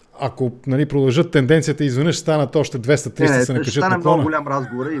 Ако нали, продължат тенденцията, изведнъж станат още 200-300 се накачат на клона. Ще стане много голям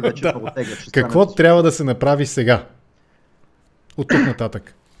разговор и вече много тега. Какво трябва да се направи сега? От тук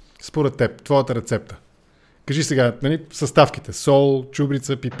нататък. Според теб, твоята рецепта. Кажи сега, нали, съставките. Сол,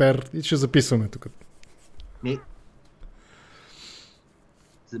 чубрица, пипер и ще записваме тук.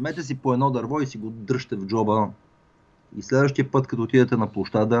 Вземете си по едно дърво и си го дръжте в джоба. И следващия път, като отидете на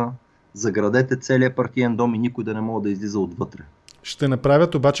площада, заградете целия партиен дом и никой да не може да излиза отвътре. Ще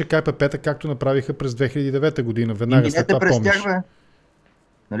направят обаче КПП-та, както направиха през 2009 година. Веднага след това помниш.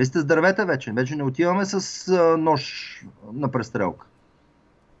 Нали сте с дървета вече? Вече не отиваме с нож на престрелка.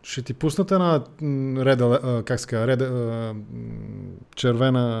 Ще ти пуснат една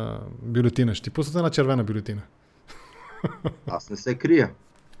червена бюлетина. Ще ти пуснат една червена бюлетина. Аз не се крия.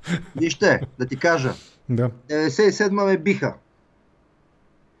 Вижте, да ти кажа. Да. 97-ма ме биха.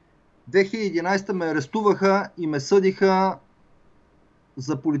 2011 ме арестуваха и ме съдиха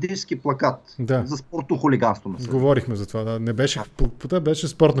за политически плакат. Да. За спортно хулиганство ме съдиха. Говорихме за това. Да. Не беше беше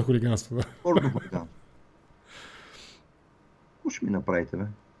спортно хулиганство. Да. Спортно хулиганство. Какво ще ми направите, бе?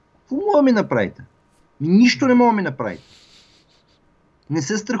 Какво мога да ми направите? Нищо не мога да ми направите. Не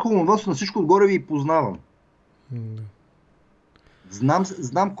се страхувам вас, на всичко отгоре ви познавам. Да.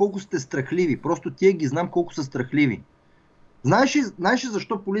 Знам колко сте страхливи. Просто тия ги знам колко са страхливи. Знаеш ли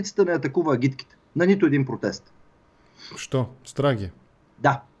защо полицията не атакува агитките? На нито един протест. Що? Страх ги.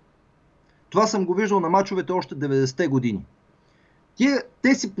 Да. Това съм го виждал на мачовете още 90-те години.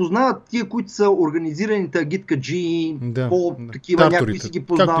 Те си познават тия, които са организираните агиткаджии, такива, някои си ги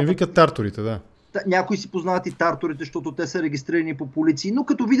познават. Както ни викат тарторите, да. Някои си познават и тарторите, защото те са регистрирани по полиции, но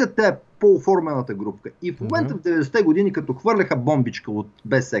като видят те по-оформената групка. И в момента в 90-те години, като хвърляха бомбичка от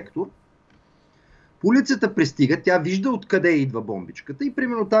Б сектор, полицията пристига, тя вижда откъде идва бомбичката и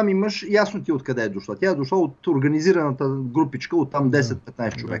примерно там имаш, ясно ти откъде е дошла. Тя е дошла от организираната групичка, от там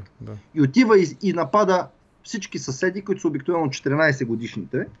 10-15 човека. Да. И отива и напада всички съседи, които са обикновено 14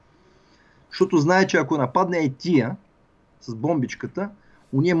 годишните, защото знае, че ако нападне и тия с бомбичката,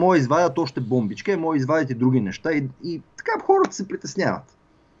 уния може да извадят още бомбичка и може да извадят и други неща и така хората се притесняват.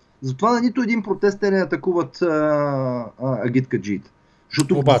 Затова на нито един протест те не атакуват агиткаджиите.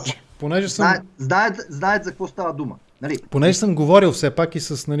 Обаче, понеже съм... Знаят за какво става дума. Нали? Понеже съм говорил все пак и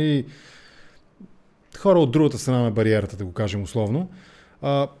с нали, хора от другата страна на бариерата, да го кажем условно,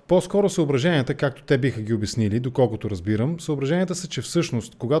 по-скоро съображенията, както те биха ги обяснили, доколкото разбирам, съображенията са, че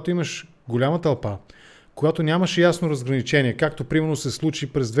всъщност, когато имаш голяма тълпа, когато нямаше ясно разграничение, както примерно се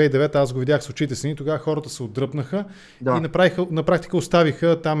случи през 2009, аз го видях с очите си, тогава хората се отдръпнаха и на практика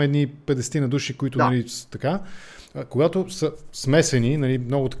оставиха там едни 50 на души, които нали, така. Когато са смесени, нали,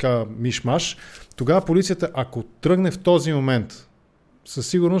 много така миш-маш, тогава полицията, ако тръгне в този момент, със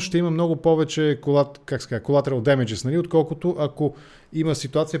сигурност ще има много повече collateral damages, нали, отколкото ако има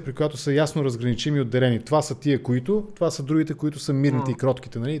ситуация, при която са ясно разграничими и отделени. Това са тия, това са другите, които са мирните и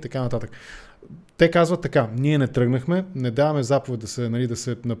кротките, нали, и така нататък. Те казват така, ние не тръгнахме, не даваме заповед да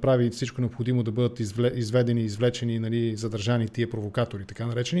се направи всичко необходимо да бъдат изведени, извлечени, нали, задържани тия провокатори, така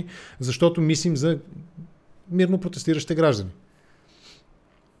наречени, защото мислим за мирно протестиращите граждани.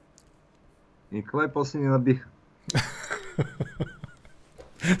 И какво после ни набиха?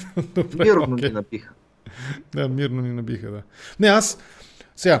 Добре, мирно ни набиха. Да, мирно ни набиха, да. Не,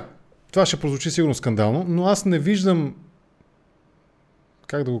 сега, това ще прозвучи сигурно скандално, но аз не виждам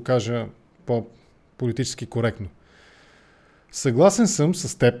как да го кажа по-политически коректно. Съгласен съм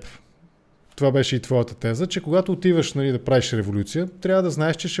с теб, това беше и твоята теза, че когато отиваш да правиш революция, трябва да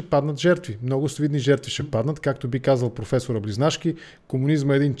знаеш, че ще паднат жертви. Много свидни жертви ще паднат, както би казал професора Близнашки.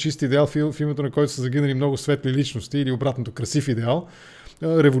 Комунизма е един чист идеал, в името на който са загинали много светли личности или обратното красив идеал.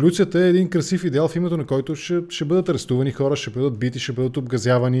 Революцията е един красив идеал, в името на който ще бъдат арестувани хора, ще бъдат бити, ще бъдат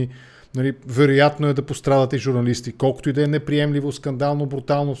обгазявани. Вероятно е да пострадат и журналисти. Колкото и да е неприемливо, скандално,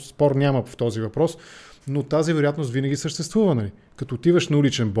 брутално, спор няма в този въпрос, но тази вероятност винаги съществува. Като отиваш на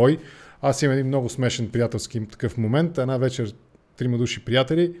уличен бой, аз имам един много смешен приятелски такъв момент, една вечер 3 души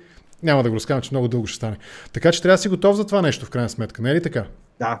приятели, няма да го разказвам, че много дълго ще стане. Така че трябва да си готов за това нещо в крайна сметка, не е ли така?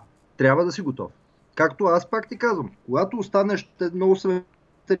 Да, трябва да си готов. Както аз пак ти казвам, когато останеш много съвети,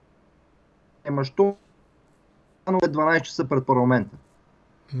 що 12 часа пред парламента.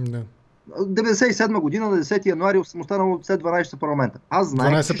 Да. 97 година, на 10 януари съм останал след 12 часа парламента. Аз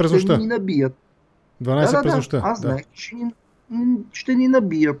знаех, че ще ни набият. 12 през нощта. Аз знаех, че ще ни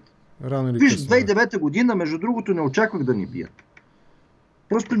набият. Виж, 2009 година, между другото, не очаквах да ни бият.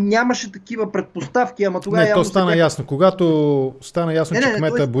 Просто нямаше такива предпоставки, ама тогава... Не, то стана ясно. Когато стана ясно, че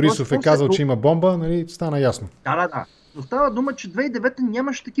кмета Борисов е казал, че има бомба, стана ясно. Да. Но става дума, че 2009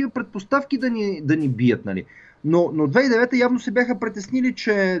 нямаше такива предпоставки да ни бият, нали. Но 2009 явно се бяха притеснили,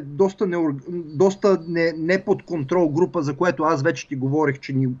 че доста не под контрол група, за което аз вече ти говорих,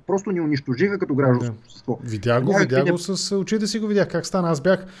 че просто ни унищожиха като гражданско общество. Видях го с очите си го видях. Как стана? Аз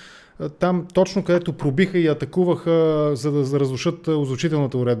бях там точно където пробиха и атакуваха, за да разрушат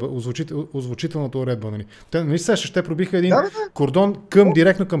озвучителната уредба. Нали. Те, те пробиха един кордон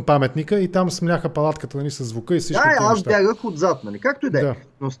директно към паметника и там смляха палатката с звука и всичко. Да, аз бягах отзад, нали. Както и да е.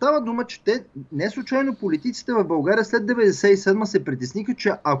 Но става дума, че те не случайно политиците в България след 1997 се притесниха,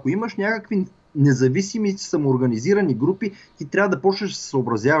 че ако имаш някакви независими самоорганизирани групи, ти трябва да почнеш да се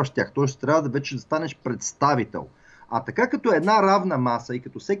съобразяваш с тях. Т.е. трябва да вече да станеш представител. А така като една равна маса и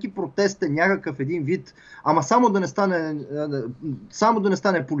като всеки протест е някакъв един вид, ама само да не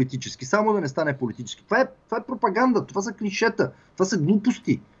стане политически, Това е пропаганда, това са клишета, това са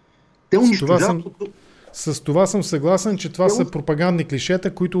глупости. Те унищожават... С това съм съгласен, че това са пропагандни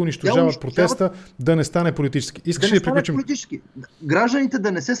клишета, които унищожават протеста да не стане политически. Искаш ли да приключим? Политически. Гражданите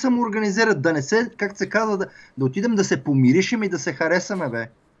да не се самоорганизират, да не се, как се казва, да отидем да се помиришем и да се харесаме, бе.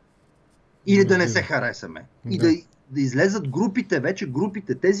 Или да не се харесаме. И да излезат групите,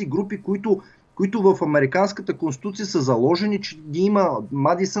 тези групи, които в американската конституция са заложени, че ги има.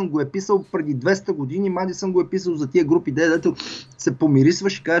 Мадисън го е писал преди 200 години, Мадисън го е писал за тия групи, дето се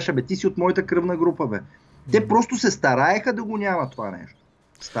помирисваш и кажеш, ти си от моята кръвна група, бе. Те просто се стараеха да го няма това нещо.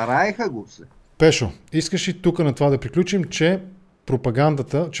 Стараеха го се. Пешо, искаш и тук на това да приключим, че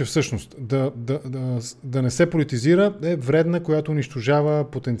пропагандата, че всъщност да не се политизира е вредна, която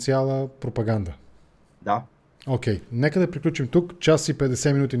унищожава потенциала пропаганда. Да. Окей, нека да приключим тук. Час и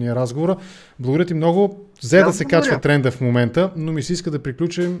 50 минути ни е разговора. Благодаря ти много. Да се качва тренда в момента, но ми се иска да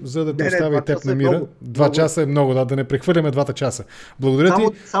приключим, за да те оставя и теб на мира. 2 часа е много, да не прехвърляме 2 часа. Благодаря ти.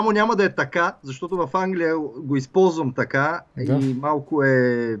 Само няма да е така, защото в Англия го използвам така и малко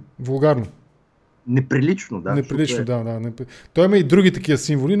е... Вулгарно. Неприлично, да. Неприлично, да. Той има и други такива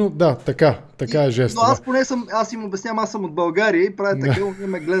символи, но да, така е жест. Но аз поне аз им обяснявам, аз съм от България и правя така, и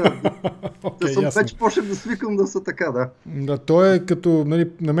ме гледат. Вече почнем да свикам да са така, да. Да, той е като,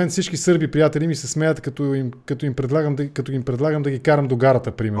 на мен всички сърби приятели ми се смеят, като им предлагам да ги карам до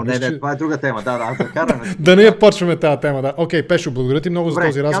гарата, примерно. Не, това е друга тема, да караме. Да не я почваме тази тема, да. Окей, Пешо, благодаря ти много за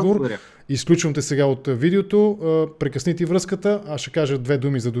този разговор. Изключвам те сега от видеото, прекъсни ти връзката, аз ще кажа 2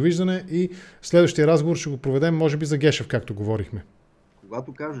 думи за довиждане и следващия разговор ще го проведем, може би за Гешев, както говорихме.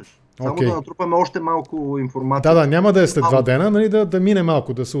 Когато кажеш. Само да натрупаме още малко информация. Да, няма да е след 2 дена, да мине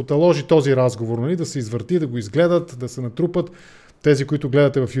малко, да се оталожи този разговор, да се извърти, да го изгледат, да се натрупат. Тези, които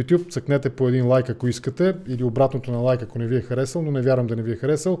гледате в YouTube, цъкнете по един лайк, ако искате, или обратното на лайк, ако не ви е харесал, но не вярвам да не ви е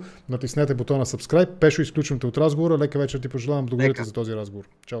харесал. Натиснете бутона subscribe. Пешо, изключвам те от разговора. Лека вечер ти пожелавам. Благодаря за този разговор.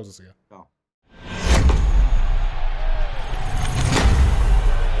 Чао за сега.